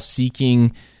overall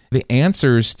seeking the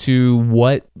answers to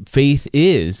what faith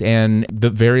is and the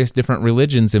various different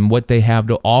religions and what they have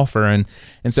to offer. And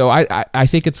so I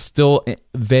think it's still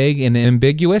vague and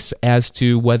ambiguous as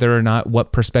to whether or not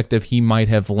what perspective he might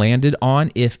have landed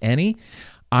on, if any.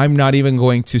 I'm not even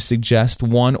going to suggest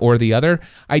one or the other.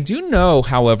 I do know,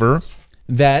 however,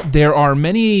 that there are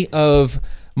many of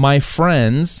my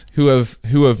friends who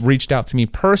have reached out to me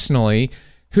personally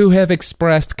who have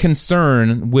expressed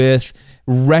concern with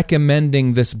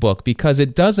recommending this book because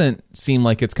it doesn't seem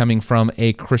like it's coming from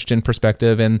a Christian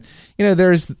perspective. And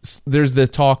there's the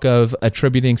talk of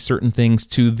attributing certain things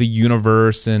to the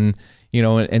universe and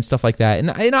and stuff like that.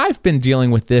 And I've been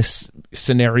dealing with this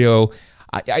scenario.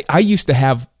 I used to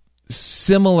have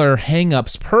similar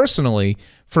hangups personally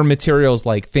for materials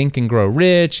like Think and Grow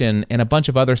Rich and a bunch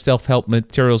of other self-help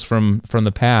materials from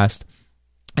the past.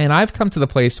 And I've come to the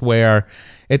place where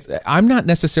I'm not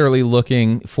necessarily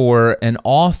looking for an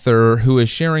author who is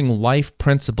sharing life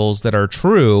principles that are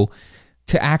true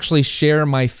to actually share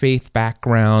my faith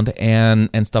background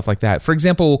and stuff like that. For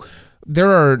example, there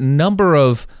are a number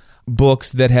of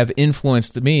books that have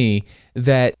influenced me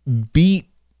that beat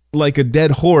like a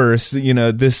dead horse,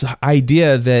 this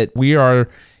idea that we are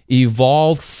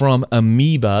evolved from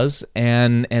amoebas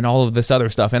and all of this other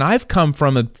stuff. And I've come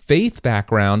from a faith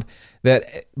background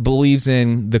that believes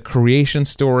in the creation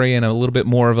story and a little bit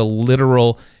more of a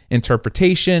literal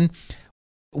interpretation.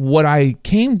 What I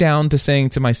came down to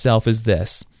saying to myself is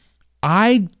this: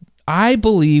 I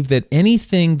believe that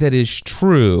anything that is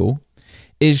true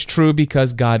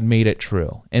because God made it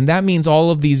true. And that means all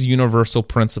of these universal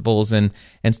principles and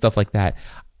stuff like that.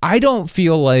 I don't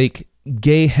feel like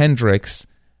Gay Hendricks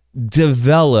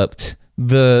developed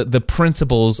the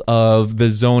principles of the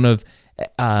zone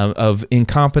of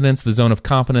incompetence, the zone of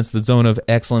competence, the zone of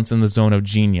excellence, and the zone of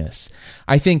genius.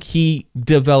 I think he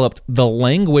developed the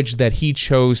language that he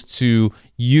chose to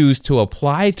use to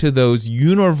apply to those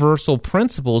universal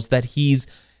principles that he's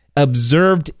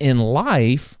observed in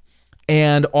life,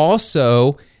 and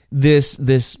also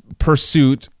this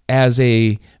pursuit as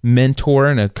a mentor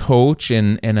and a coach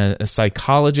and a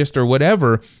psychologist or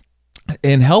whatever,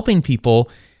 in helping people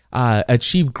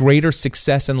achieve greater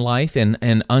success in life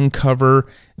and uncover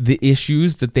the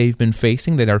issues that they've been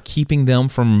facing that are keeping them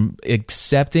from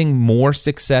accepting more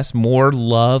success, more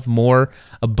love, more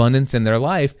abundance in their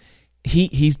life.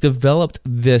 He's developed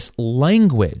this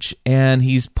language, and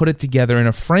he's put it together in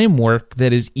a framework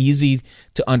that is easy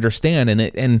to understand.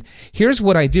 And here's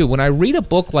what I do when I read a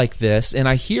book like this, and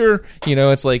I hear,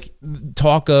 it's like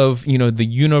talk of, the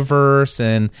universe,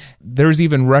 and there's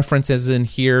even references in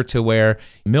here to where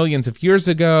millions of years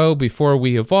ago, before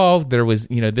we evolved, there was,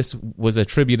 this was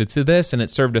attributed to this, and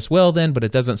it served us well then, but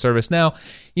it doesn't serve us now.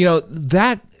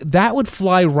 That would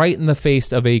fly right in the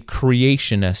face of a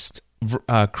creationist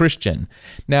Christian.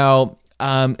 Now,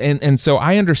 and so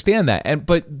I understand that.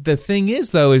 But the thing is,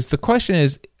 though, the question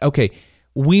is, okay,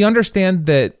 we understand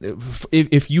that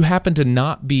if you happen to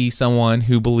not be someone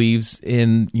who believes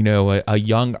in, a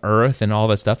young earth and all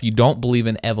that stuff, you don't believe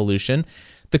in evolution.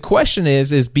 The question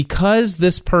is because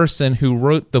this person who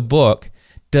wrote the book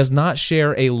does not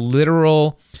share a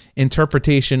literal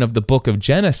interpretation of the book of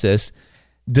Genesis,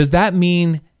 does that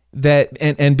mean that,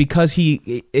 and because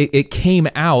it came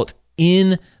out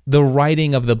in the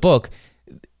writing of the book,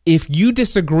 if you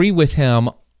disagree with him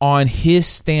on his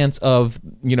stance of,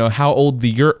 how old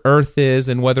the earth is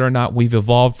and whether or not we've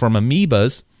evolved from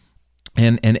amoebas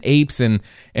and apes and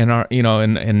our,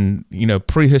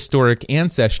 prehistoric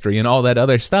ancestry and all that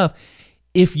other stuff,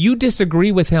 if you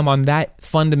disagree with him on that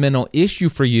fundamental issue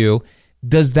for you,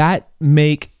 does that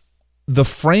make the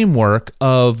framework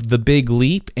of the big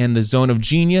leap and the zone of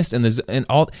genius and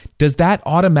all, does that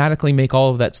automatically make all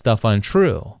of that stuff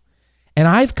untrue? And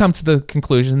I've come to the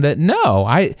conclusion that no.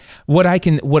 What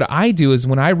I do is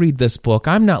when I read this book,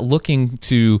 I'm not looking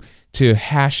to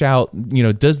hash out,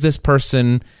 does this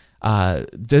person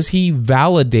does he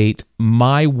validate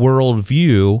my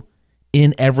worldview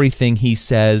in everything he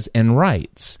says and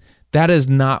writes? That is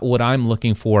not what I'm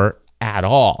looking for at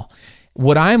all.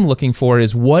 What I'm looking for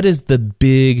is what is the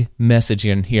big message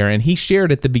in here? And he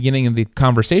shared at the beginning of the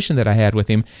conversation that I had with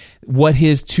him what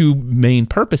his two main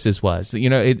purposes was.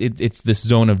 It's this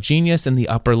zone of genius and the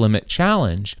upper limit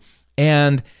challenge.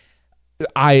 And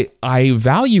I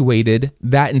evaluated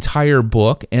that entire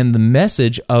book and the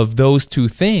message of those two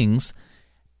things.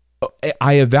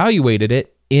 I evaluated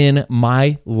it in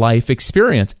my life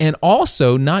experience, and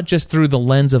also not just through the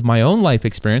lens of my own life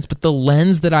experience, but the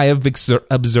lens that I have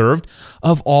observed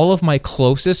of all of my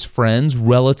closest friends,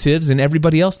 relatives, and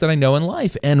everybody else that I know in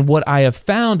life. And what I have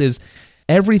found is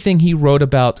everything he wrote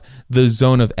about the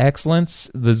zone of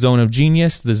excellence, the zone of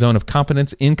genius, the zone of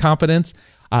competence, incompetence,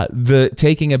 the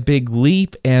taking a big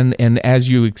leap, and as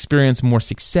you experience more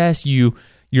success, you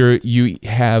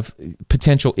have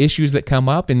potential issues that come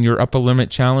up, and your upper limit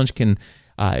challenge can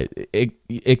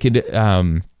it could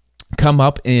come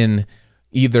up in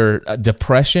either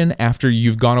depression after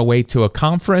you've gone away to a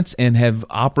conference and have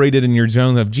operated in your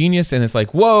zone of genius, and it's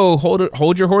like, whoa,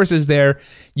 hold your horses there.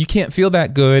 You can't feel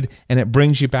that good, and it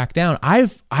brings you back down.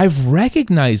 I've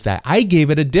recognized that. I gave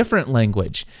it a different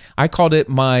language. I called it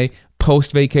my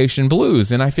post-vacation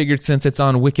blues, and I figured since it's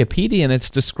on Wikipedia and it's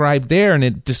described there and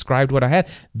it described what I had,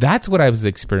 that's what I was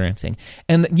experiencing.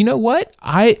 And you know what?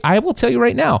 I will tell you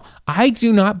right now, I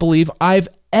do not believe I've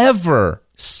ever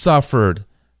suffered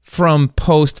from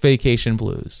post-vacation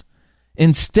blues.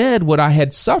 Instead, what I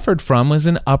had suffered from was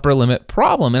an upper limit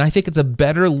problem, and I think it's a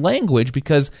better language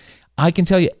because I can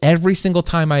tell you every single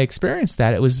time I experienced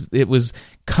that, it was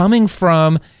coming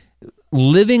from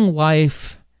living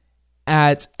life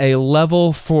at a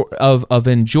level of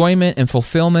enjoyment and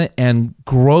fulfillment and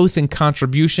growth and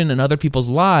contribution in other people's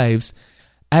lives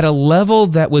at a level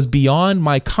that was beyond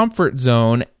my comfort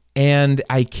zone And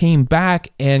I came back,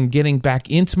 and getting back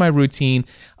into my routine,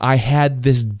 I had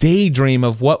this daydream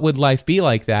of what would life be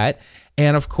like that.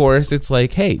 And of course, it's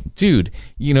like, hey, dude,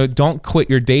 don't quit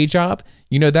your day job.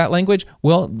 You know that language?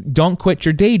 Well, don't quit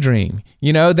your daydream.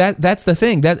 That's the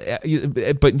thing.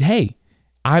 But hey,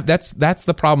 that's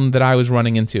the problem that I was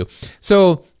running into.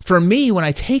 So for me, when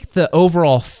I take the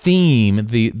overall theme,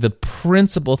 the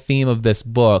principal theme of this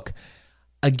book,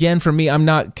 again, for me, I'm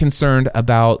not concerned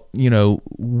about,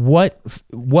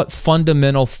 what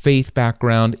fundamental faith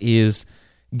background is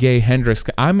Gay Hendricks.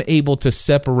 I'm able to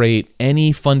separate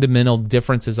any fundamental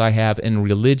differences I have in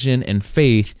religion and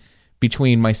faith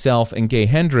between myself and Gay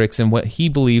Hendricks and what he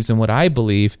believes and what I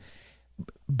believe.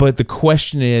 But the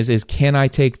question is can I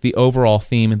take the overall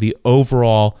theme and the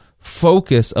overall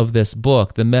focus of this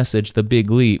book, the message, the big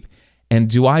leap, and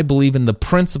do I believe in the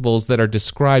principles that are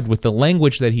described with the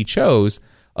language that he chose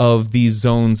of these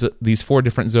zones, these 4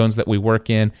 different zones that we work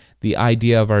in, the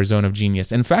idea of our zone of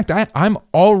genius. In fact, I'm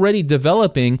already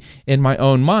developing in my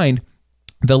own mind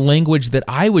the language that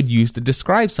I would use to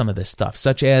describe some of this stuff,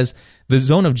 such as the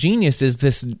zone of genius is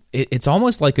this, it's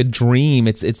almost like a dream.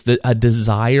 It's a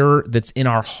desire that's in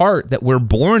our heart that we're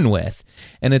born with,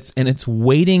 and it's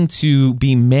waiting to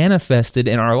be manifested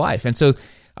in our life. And so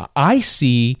I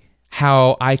see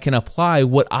how I can apply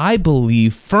what I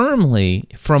believe firmly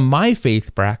from my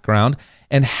faith background,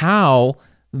 and how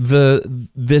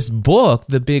this book,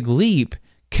 The Big Leap,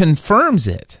 confirms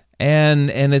it.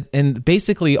 And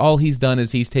basically all he's done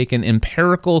is he's taken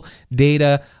empirical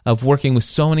data of working with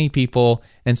so many people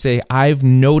and say, I've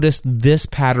noticed this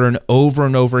pattern over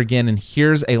and over again, and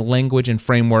here's a language and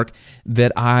framework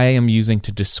that I am using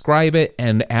to describe it.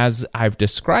 And as I've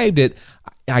described it,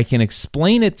 I can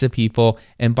explain it to people,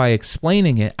 and by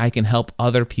explaining it, I can help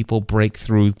other people break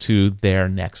through to their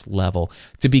next level,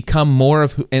 to become more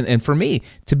of who, and for me,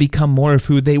 to become more of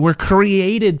who they were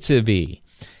created to be.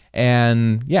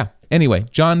 And yeah, anyway,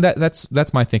 John,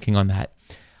 that's my thinking on that.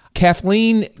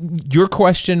 Kathleen, your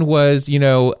question was,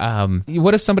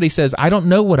 what if somebody says, I don't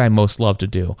know what I most love to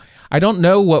do. I don't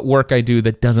know what work I do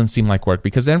that doesn't seem like work,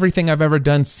 because everything I've ever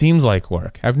done seems like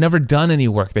work. I've never done any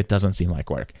work that doesn't seem like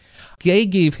work. Gay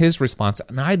gave his response,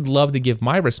 and I'd love to give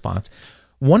my response.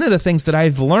 One of the things that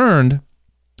I've learned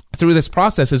through this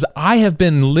process is I have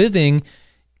been living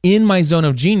in my zone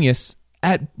of genius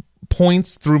at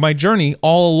points through my journey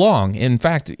all along. In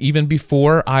fact, even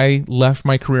before I left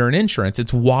my career in insurance,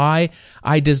 it's why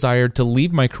I desired to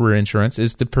leave my career in insurance,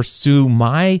 is to pursue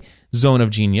my zone of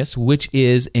genius, which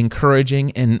is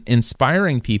encouraging and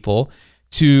inspiring people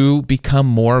to become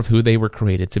more of who they were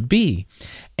created to be.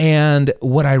 And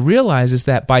what I realize is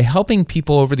that by helping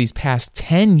people over these past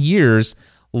 10 years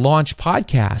launch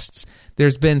podcasts,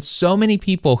 there's been so many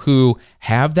people who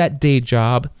have that day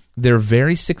job. They're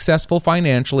very successful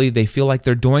financially. They feel like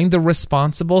they're doing the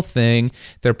responsible thing.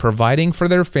 They're providing for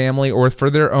their family or for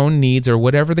their own needs or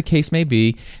whatever the case may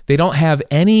be. They don't have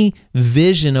any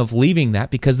vision of leaving that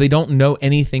because they don't know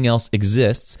anything else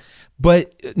exists.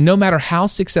 But no matter how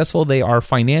successful they are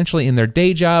financially in their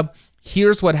day job,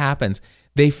 here's what happens.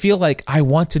 They feel like, I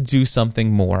want to do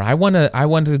something more. I want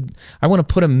to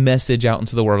put a message out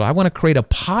into the world. I want to create a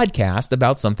podcast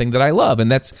about something that I love.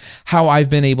 And that's how I've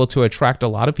been able to attract a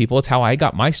lot of people. It's how I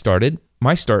got my start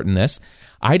in this.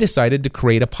 I decided to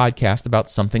create a podcast about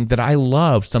something that I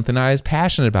loved, something I was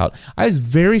passionate about. I was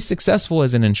very successful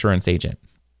as an insurance agent,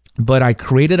 but I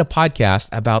created a podcast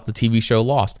about the TV show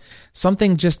Lost,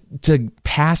 something just to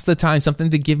pass the time, something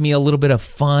to give me a little bit of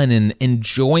fun and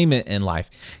enjoyment in life,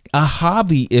 a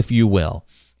hobby, if you will.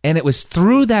 And it was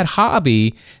through that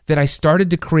hobby that I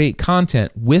started to create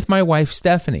content with my wife,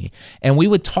 Stephanie. And we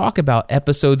would talk about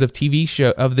episodes of this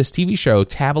TV show,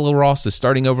 Tabula Rasa,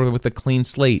 starting over with a clean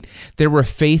slate. There were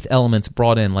faith elements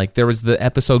brought in, like there was the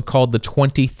episode called the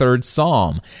 23rd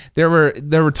Psalm. There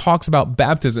were talks about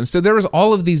baptism. So there was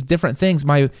all of these different things.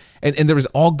 And there was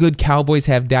all good cowboys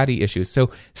have daddy issues.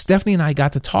 So Stephanie and I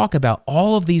got to talk about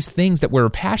all of these things that we were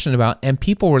passionate about, and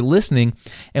people were listening.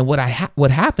 And what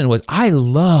happened was I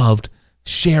loved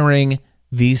sharing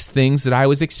these things that I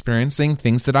was experiencing,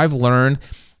 things that I've learned,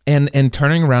 and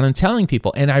turning around and telling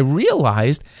people. And I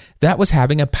realized that was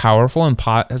having a powerful and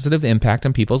positive impact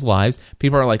on people's lives.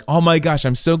 People are like, oh my gosh,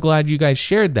 I'm so glad you guys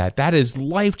shared that. That is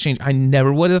life-changing. I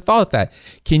never would have thought that.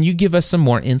 Can you give us some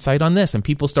more insight on this? And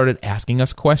people started asking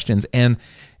us questions. And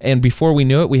before we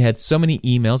knew it, we had so many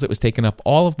emails. It was taking up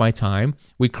all of my time.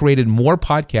 We created more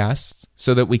podcasts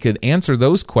so that we could answer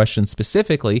those questions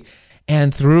specifically.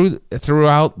 And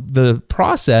throughout the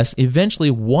process, eventually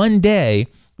one day,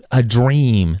 a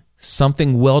dream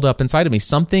something welled up inside of me,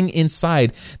 something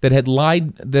inside that had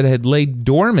laid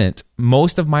dormant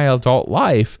most of my adult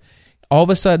life. All of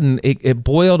a sudden, it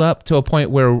boiled up to a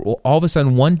point where all of a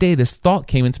sudden one day this thought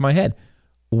came into my head: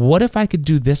 what if I could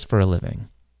do this for a living?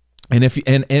 And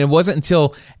it wasn't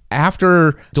until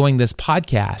after doing this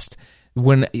podcast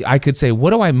when I could say, what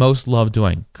do I most love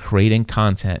doing? Creating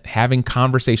content, having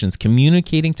conversations,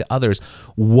 communicating to others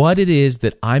what it is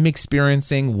that I'm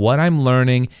experiencing, what I'm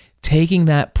learning, taking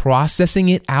that, processing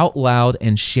it out loud,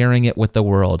 and sharing it with the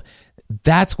world.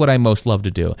 That's what I most love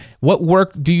to do. What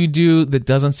work do you do that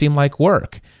doesn't seem like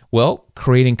work? Well,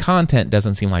 creating content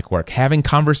doesn't seem like work. Having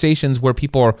conversations where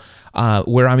people are,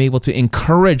 where I'm able to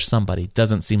encourage somebody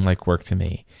doesn't seem like work to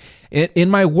me. In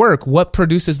my work, what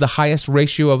produces the highest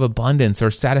ratio of abundance or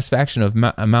satisfaction of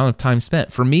amount of time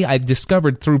spent? For me, I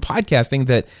discovered through podcasting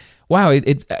that, wow,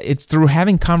 it's through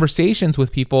having conversations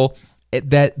with people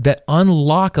that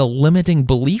unlock a limiting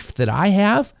belief that I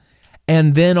have,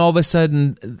 and then all of a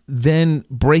sudden, then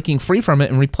breaking free from it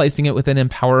and replacing it with an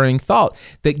empowering thought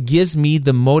that gives me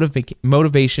the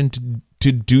motivation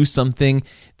to do something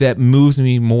that moves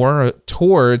me more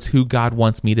towards who God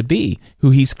wants me to be, who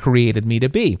He's created me to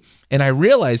be. And I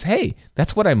realize, hey,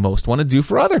 that's what I most want to do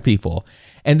for other people.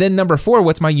 And then number 4,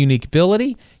 what's my unique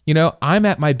ability? I'm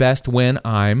at my best when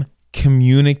I'm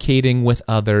communicating with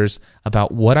others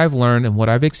about what I've learned and what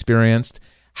I've experienced,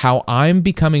 how I'm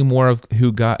becoming more of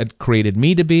who God created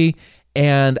me to be,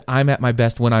 and I'm at my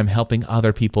best when I'm helping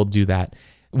other people do that.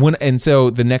 And so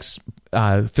the next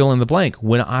fill in the blank,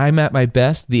 when I'm at my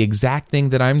best, the exact thing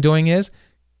that I'm doing is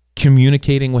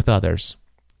communicating with others,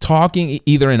 talking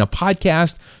either in a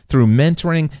podcast, through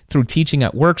mentoring, through teaching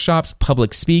at workshops,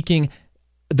 public speaking.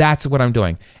 That's what I'm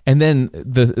doing. And then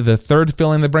the third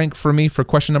fill in the blank for me for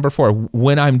question number 4,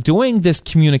 when I'm doing this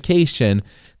communication,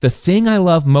 the thing I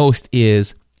love most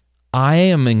is I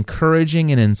am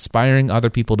encouraging and inspiring other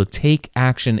people to take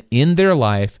action in their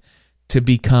life to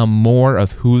become more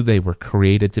of who they were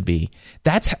created to be.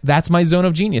 That's my zone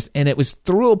of genius, and it was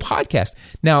through a podcast.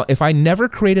 Now, if I never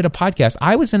created a podcast,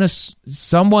 I was in a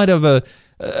somewhat of a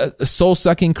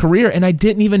soul-sucking career, and I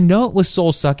didn't even know it was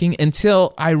soul-sucking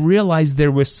until I realized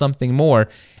there was something more,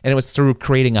 and it was through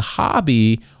creating a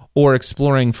hobby or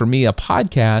exploring, for me, a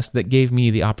podcast that gave me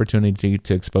the opportunity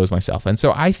to expose myself. And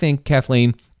so I think,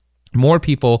 Kathleen, more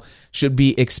people should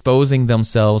be exposing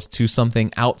themselves to something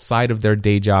outside of their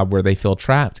day job where they feel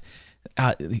trapped.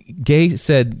 Gay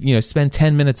said, spend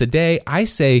 10 minutes a day. I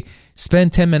say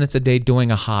spend 10 minutes a day doing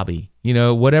a hobby.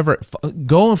 Whatever.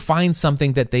 Go and find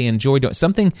something that they enjoy doing,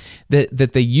 something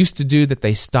that they used to do that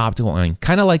they stopped doing.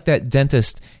 Kind of like that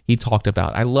dentist he talked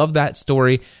about. I love that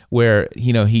story where,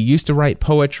 he used to write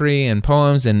poetry and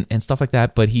poems and stuff like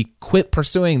that, but he quit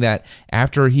pursuing that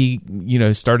after he,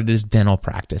 started his dental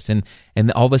practice.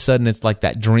 And all of a sudden it's like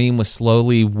that dream was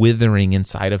slowly withering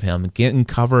inside of him, getting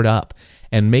covered up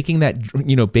and making that,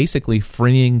 basically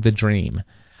freeing the dream.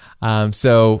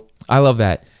 So I love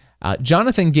that.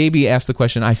 Jonathan Gaby asked the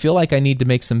question, I feel like I need to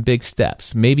make some big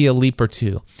steps, maybe a leap or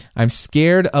 2. I'm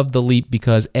scared of the leap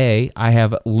because A, I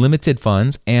have limited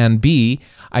funds, and B,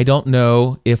 I don't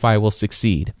know if I will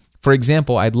succeed. For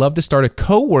example, I'd love to start a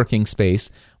co-working space,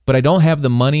 but I don't have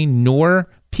the money nor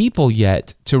people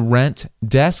yet to rent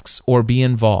desks or be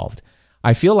involved.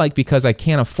 I feel like because I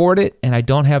can't afford it and I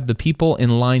don't have the people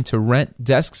in line to rent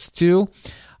desks to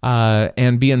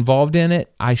and be involved in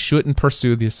it, I shouldn't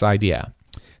pursue this idea.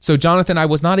 So, Jonathan, I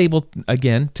was not able,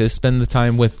 again, to spend the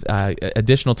time with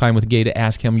additional time with Gay to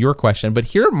ask him your question, but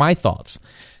here are my thoughts.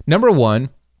 Number 1,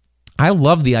 I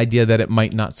love the idea that it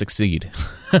might not succeed.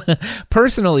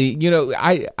 Personally,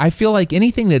 I feel like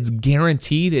anything that's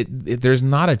guaranteed, there's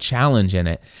not a challenge in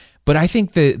it. But I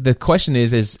think the question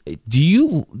is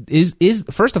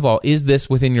first of all, is this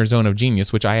within your zone of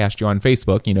genius, which I asked you on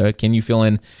Facebook, can you fill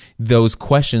in those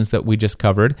questions that we just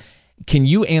covered? Can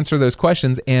you answer those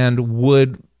questions, and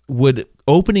would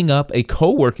opening up a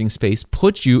co-working space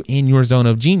put you in your zone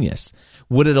of genius?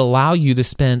 Would it allow you to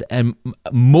spend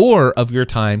more of your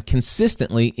time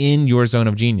consistently in your zone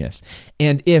of genius?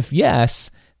 And if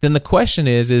yes, then the question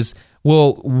is,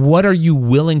 well, what are you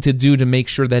willing to do to make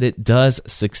sure that it does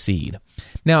succeed?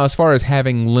 Now, as far as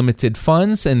having limited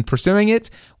funds and pursuing it,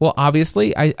 well,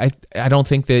 obviously, I don't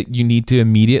think that you need to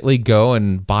immediately go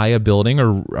and buy a building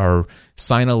or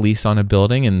sign a lease on a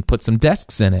building and put some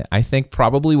desks in it. I think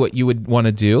probably what you would want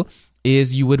to do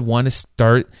is you would want to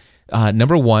start,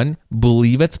 number 1,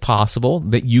 believe it's possible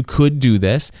that you could do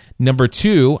this. Number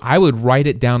 2, I would write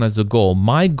it down as a goal.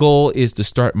 My goal is to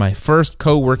start my first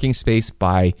co-working space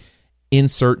by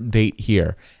insert date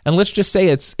here. And let's just say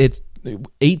it's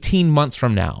 18 months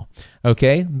from now.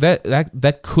 Okay,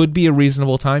 that could be a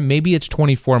reasonable time. Maybe it's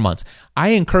 24 months. I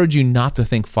encourage you not to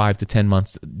think 5 to 10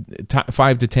 months,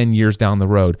 5 to 10 years down the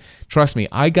road. Trust me,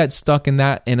 I got stuck in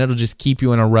that, and it'll just keep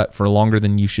you in a rut for longer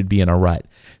than you should be in a rut.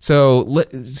 So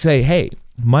let's say, hey,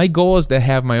 my goal is to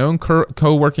have my own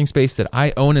co-working space that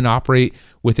I own and operate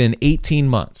within 18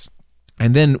 months.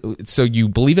 And then, so you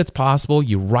believe it's possible,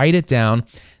 you write it down,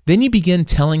 then you begin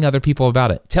telling other people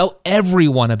about it. Tell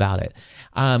everyone about it,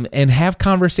 and have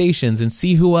conversations and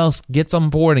see who else gets on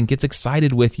board and gets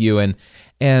excited with you.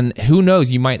 And who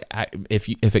knows, you might, if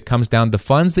it comes down to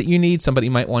funds that you need, somebody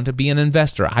might want to be an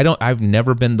investor. I've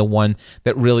never been the one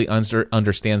that really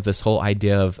understands this whole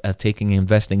idea of taking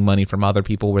investing money from other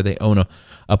people where they own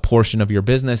a portion of your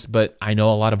business, but I know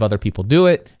a lot of other people do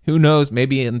it. Who knows,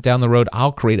 maybe down the road,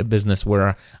 I'll create a business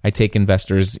where I take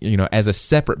investors, as a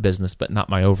separate business, but not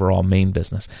my overall main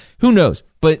business. Who knows?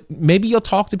 But maybe you'll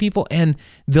talk to people and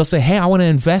they'll say, hey, I want to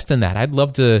invest in that. I'd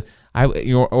love to.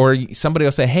 Or somebody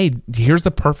will say, hey, here's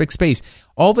the perfect space.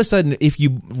 All of a sudden, if you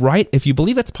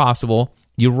believe it's possible,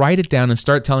 you write it down and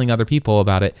start telling other people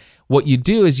about it. What you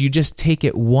do is you just take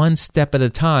it one step at a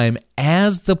time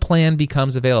as the plan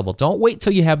becomes available. Don't wait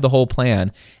till you have the whole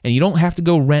plan, and you don't have to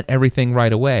go rent everything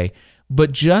right away.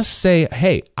 But just say,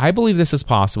 hey, I believe this is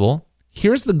possible.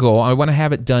 Here's the goal. I want to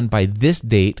have it done by this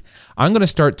date. I'm going to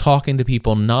start talking to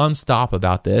people nonstop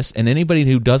about this, and anybody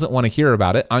who doesn't want to hear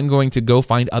about it, I'm going to go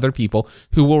find other people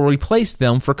who will replace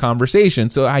them for conversation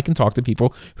so I can talk to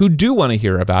people who do want to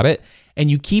hear about it. And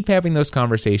you keep having those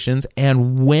conversations,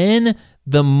 and when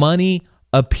the money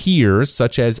appears,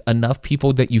 such as enough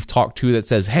people that you've talked to that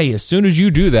says, hey, as soon as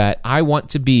you do that, I want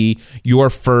to be your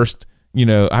first,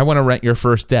 I want to rent your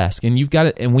first desk. And you've got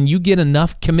it. And when you get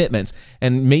enough commitments,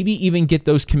 and maybe even get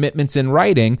those commitments in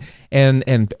writing and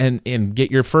get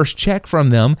your first check from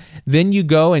them, then you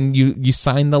go and you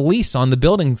sign the lease on the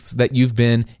buildings that you've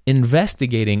been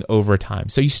investigating over time.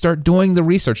 So you start doing the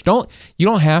research. You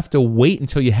don't have to wait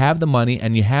until you have the money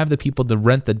and you have the people to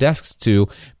rent the desks to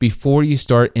before you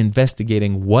start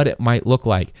investigating what it might look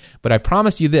like. But I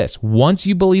promise you this, once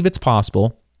you believe it's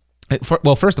possible,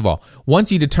 well, first of all,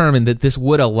 once you determine that this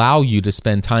would allow you to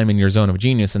spend time in your zone of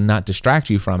genius and not distract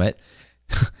you from it,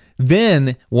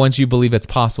 then once you believe it's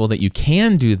possible that you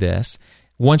can do this,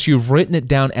 once you've written it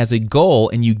down as a goal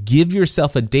and you give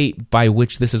yourself a date by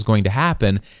which this is going to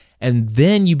happen, and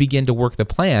then you begin to work the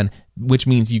plan, which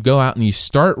means you go out and you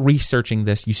start researching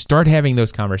this, you start having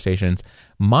those conversations.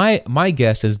 My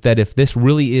guess is that if this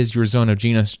really is your zone of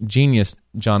genius,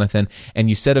 Jonathan, and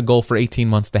you set a goal for 18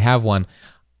 months to have one,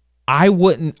 I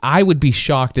would be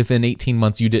shocked if in 18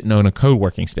 months you didn't own a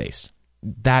co-working space.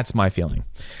 That's my feeling.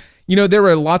 There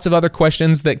were lots of other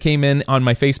questions that came in on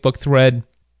my Facebook thread.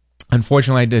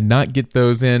 Unfortunately, I did not get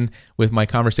those in with my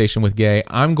conversation with Gay.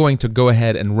 I'm going to go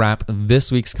ahead and wrap this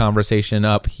week's conversation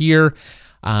up here.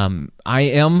 Currently,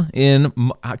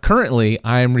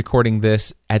 I am recording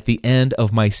this at the end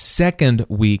of my second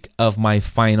week of my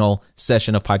final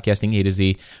session of Podcasting A to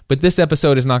Z, but this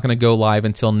episode is not going to go live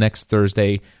until next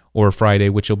Thursday or Friday,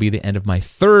 which will be the end of my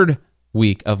third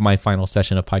week of my final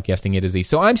session of Podcasting A to Z.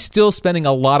 So I'm still spending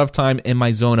a lot of time in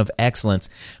my zone of excellence.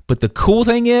 But the cool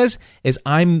thing is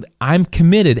I'm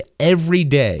committed every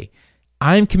day.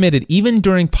 I'm committed even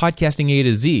during Podcasting A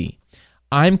to Z.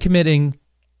 I'm committing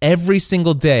every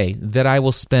single day that I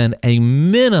will spend a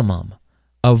minimum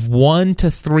of 1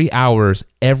 to 3 hours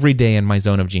every day in my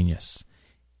zone of genius.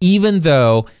 Even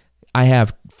though I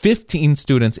have 15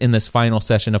 students in this final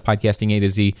session of Podcasting A to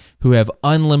Z who have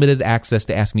unlimited access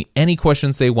to ask me any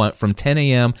questions they want from 10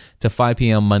 a.m. to 5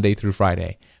 p.m. Monday through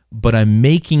Friday. But I'm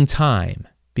making time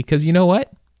because you know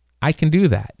what? I can do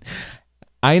that.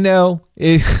 I know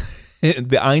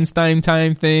the Einstein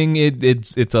time thing,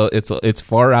 it's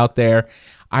far out there.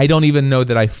 I don't even know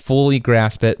that I fully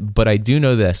grasp it, but I do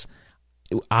know this.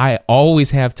 I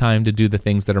always have time to do the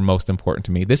things that are most important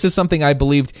to me. This is something I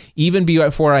believed even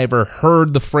before I ever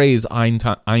heard the phrase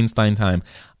Einstein time.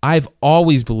 I've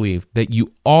always believed that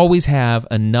you always have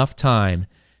enough time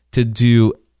to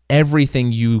do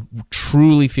everything you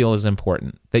truly feel is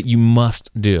important, that you must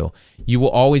do. You will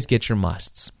always get your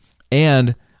musts.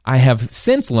 And I have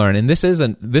since learned, and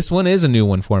this one is a new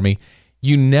one for me,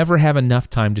 you never have enough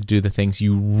time to do the things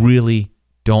you really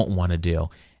don't want to do.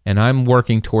 And I'm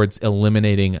working towards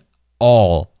eliminating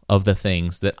all of the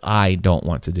things that I don't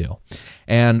want to do.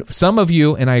 And some of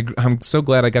you, and I'm so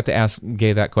glad I got to ask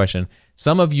Gay that question,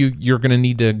 some of you, you're going to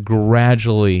need to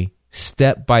gradually,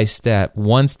 step by step,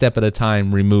 one step at a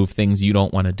time, remove things you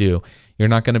don't want to do. You're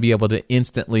not going to be able to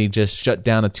instantly just shut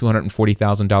down a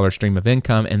 $240,000 stream of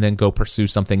income and then go pursue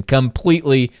something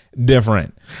completely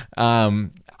different.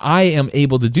 I am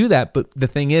able to do that, but the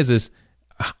thing is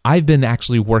I've been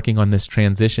actually working on this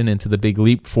transition into the big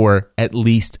leap for at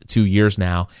least 2 years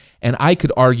now. And I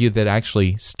could argue that I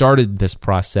actually started this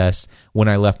process when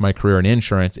I left my career in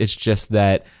insurance. It's just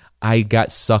that I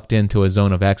got sucked into a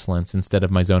zone of excellence instead of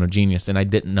my zone of genius, and I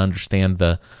didn't understand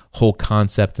the whole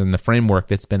concept and the framework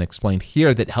that's been explained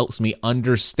here that helps me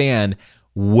understand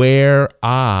where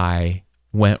I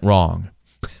went wrong.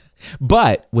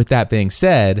 But with that being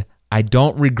said, I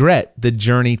don't regret the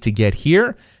journey to get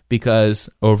here, because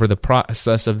over the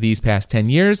process of these past 10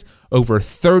 years, over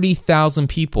 30,000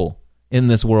 people in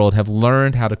this world have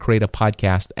learned how to create a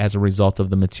podcast as a result of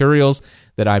the materials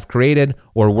that I've created,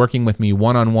 or working with me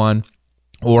one-on-one,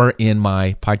 or in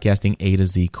my podcasting A to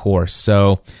Z course.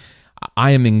 So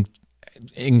I am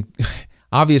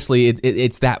obviously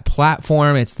it's that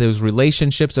platform, it's those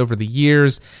relationships over the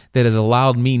years that has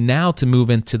allowed me now to move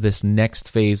into this next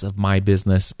phase of my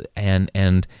business, and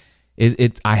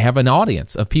I have an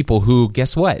audience of people who,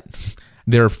 guess what?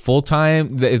 They're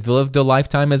full-time, they've lived a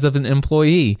lifetime as an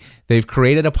employee. They've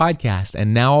created a podcast,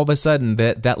 and now all of a sudden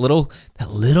that little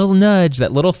nudge,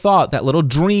 that little thought, that little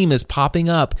dream is popping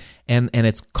up, and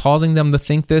it's causing them to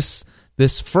think this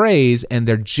phrase, and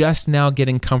they're just now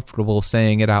getting comfortable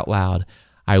saying it out loud.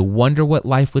 I wonder what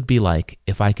life would be like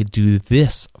if I could do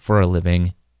this for a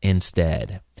living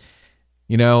instead.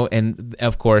 And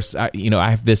of course, I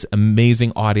have this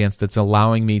amazing audience that's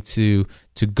allowing me to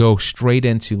go straight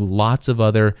into lots of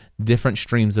other different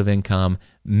streams of income,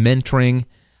 mentoring,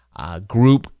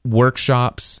 group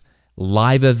workshops,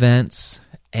 live events,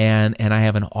 and I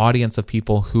have an audience of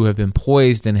people who have been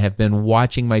poised and have been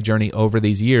watching my journey over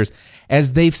these years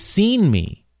as they've seen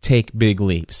me take big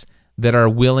leaps, that are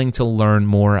willing to learn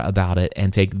more about it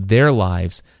and take their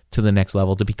lives to the next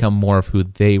level to become more of who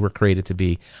they were created to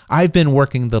be. I've been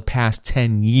working the past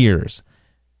 10 years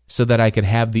so that I could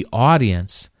have the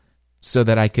audience, so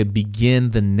that I could begin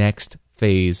the next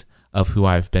phase of who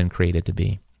I've been created to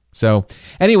be. So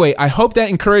anyway, I hope that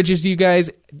encourages you guys.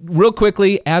 Real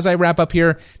quickly, as I wrap up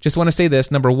here, just want to say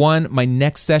this. Number one, my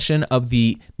next session of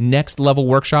the Next Level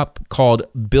Workshop, called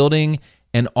Building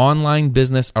an Online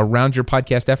Business Around Your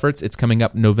Podcast Efforts. It's coming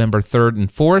up November 3rd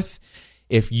and 4th.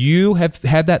 If you have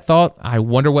had that thought, I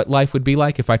wonder what life would be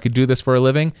like if I could do this for a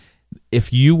living.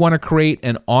 If you want to create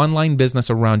an online business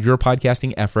around your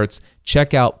podcasting efforts,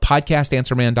 check out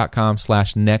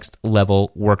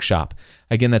podcastanswerman.com/nextlevelworkshop.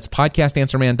 Again, that's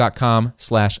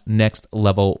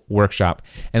podcastanswerman.com/nextlevelworkshop.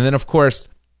 And then, of course,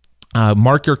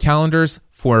 mark your calendars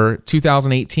for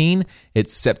 2018.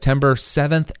 It's September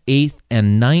 7th, 8th,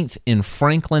 and 9th in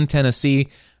Franklin, Tennessee.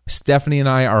 Stephanie and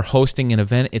I are hosting an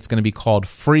event. It's going to be called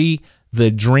Free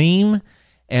the Dream,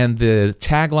 and the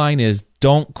tagline is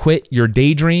Don't Quit Your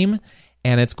Daydream.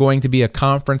 And it's going to be a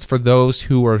conference for those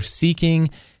who are seeking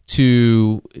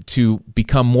to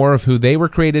become more of who they were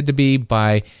created to be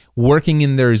by working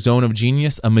in their zone of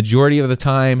genius a majority of the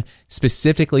time,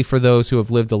 specifically for those who have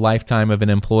lived a lifetime of an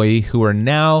employee, who are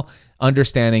now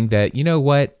understanding that, you know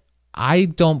what, I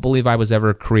don't believe I was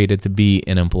ever created to be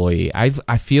an employee.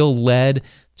 I feel led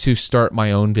to start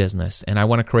my own business, and I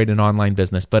want to create an online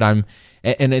business. And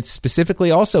it's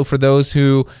specifically also for those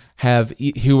who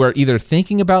are either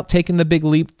thinking about taking the big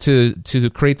leap to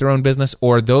create their own business,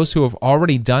 or those who have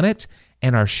already done it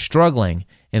and are struggling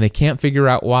and they can't figure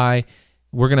out why.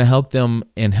 We're going to help them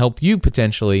and help you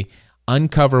potentially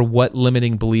uncover what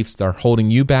limiting beliefs are holding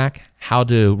you back, how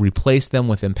to replace them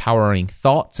with empowering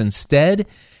thoughts instead,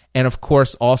 and of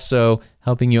course also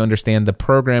helping you understand the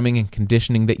programming and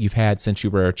conditioning that you've had since you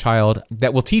were a child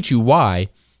that will teach you why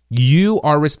you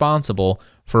are responsible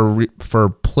for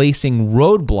placing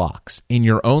roadblocks in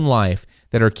your own life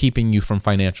that are keeping you from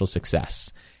financial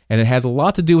success. And it has a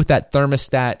lot to do with that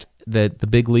thermostat that the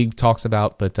big league talks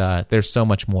about, but there's so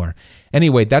much more.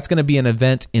 Anyway, that's going to be an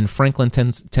event in Franklin,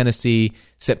 Tennessee,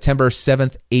 September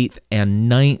 7th, 8th,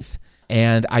 and 9th.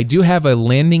 And I do have a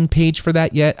landing page for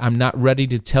that yet. I'm not ready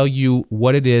to tell you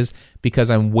what it is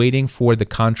because I'm waiting for the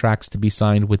contracts to be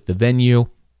signed with the venue.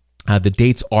 The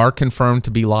dates are confirmed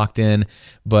to be locked in,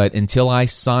 but until I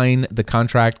sign the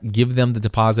contract, give them the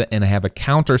deposit, and I have a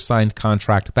countersigned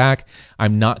contract back,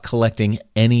 I'm not collecting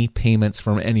any payments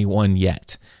from anyone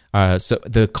yet. So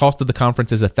the cost of the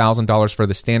conference is $1,000 for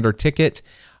the standard ticket,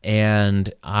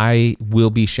 and I will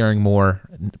be sharing more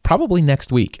probably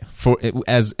next week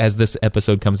as this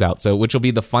episode comes out. So which will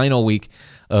be the final week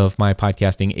of my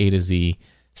podcasting A to Z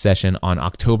session on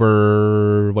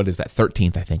October,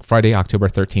 13th, I think. Friday, October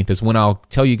 13th is when I'll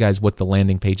tell you guys what the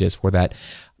landing page is for that.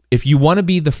 If you want to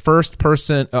be the first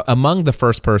person, among the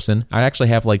first person, I actually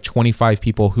have like 25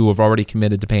 people who have already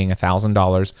committed to paying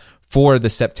 $1,000 for the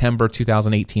September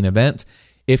 2018 event.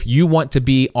 If you want to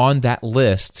be on that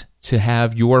list to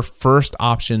have your first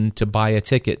option to buy a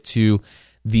ticket to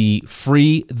the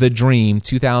Free the Dream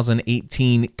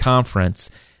 2018 conference,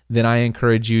 then I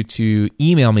encourage you to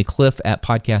email me,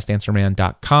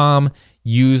 cliff@podcastanswerman.com.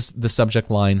 Use the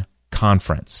subject line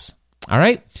conference. All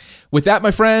right? With that, my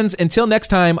friends, until next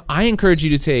time, I encourage you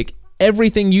to take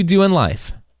everything you do in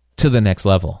life to the next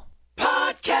level.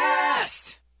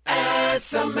 Podcast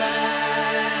Answer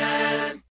Man.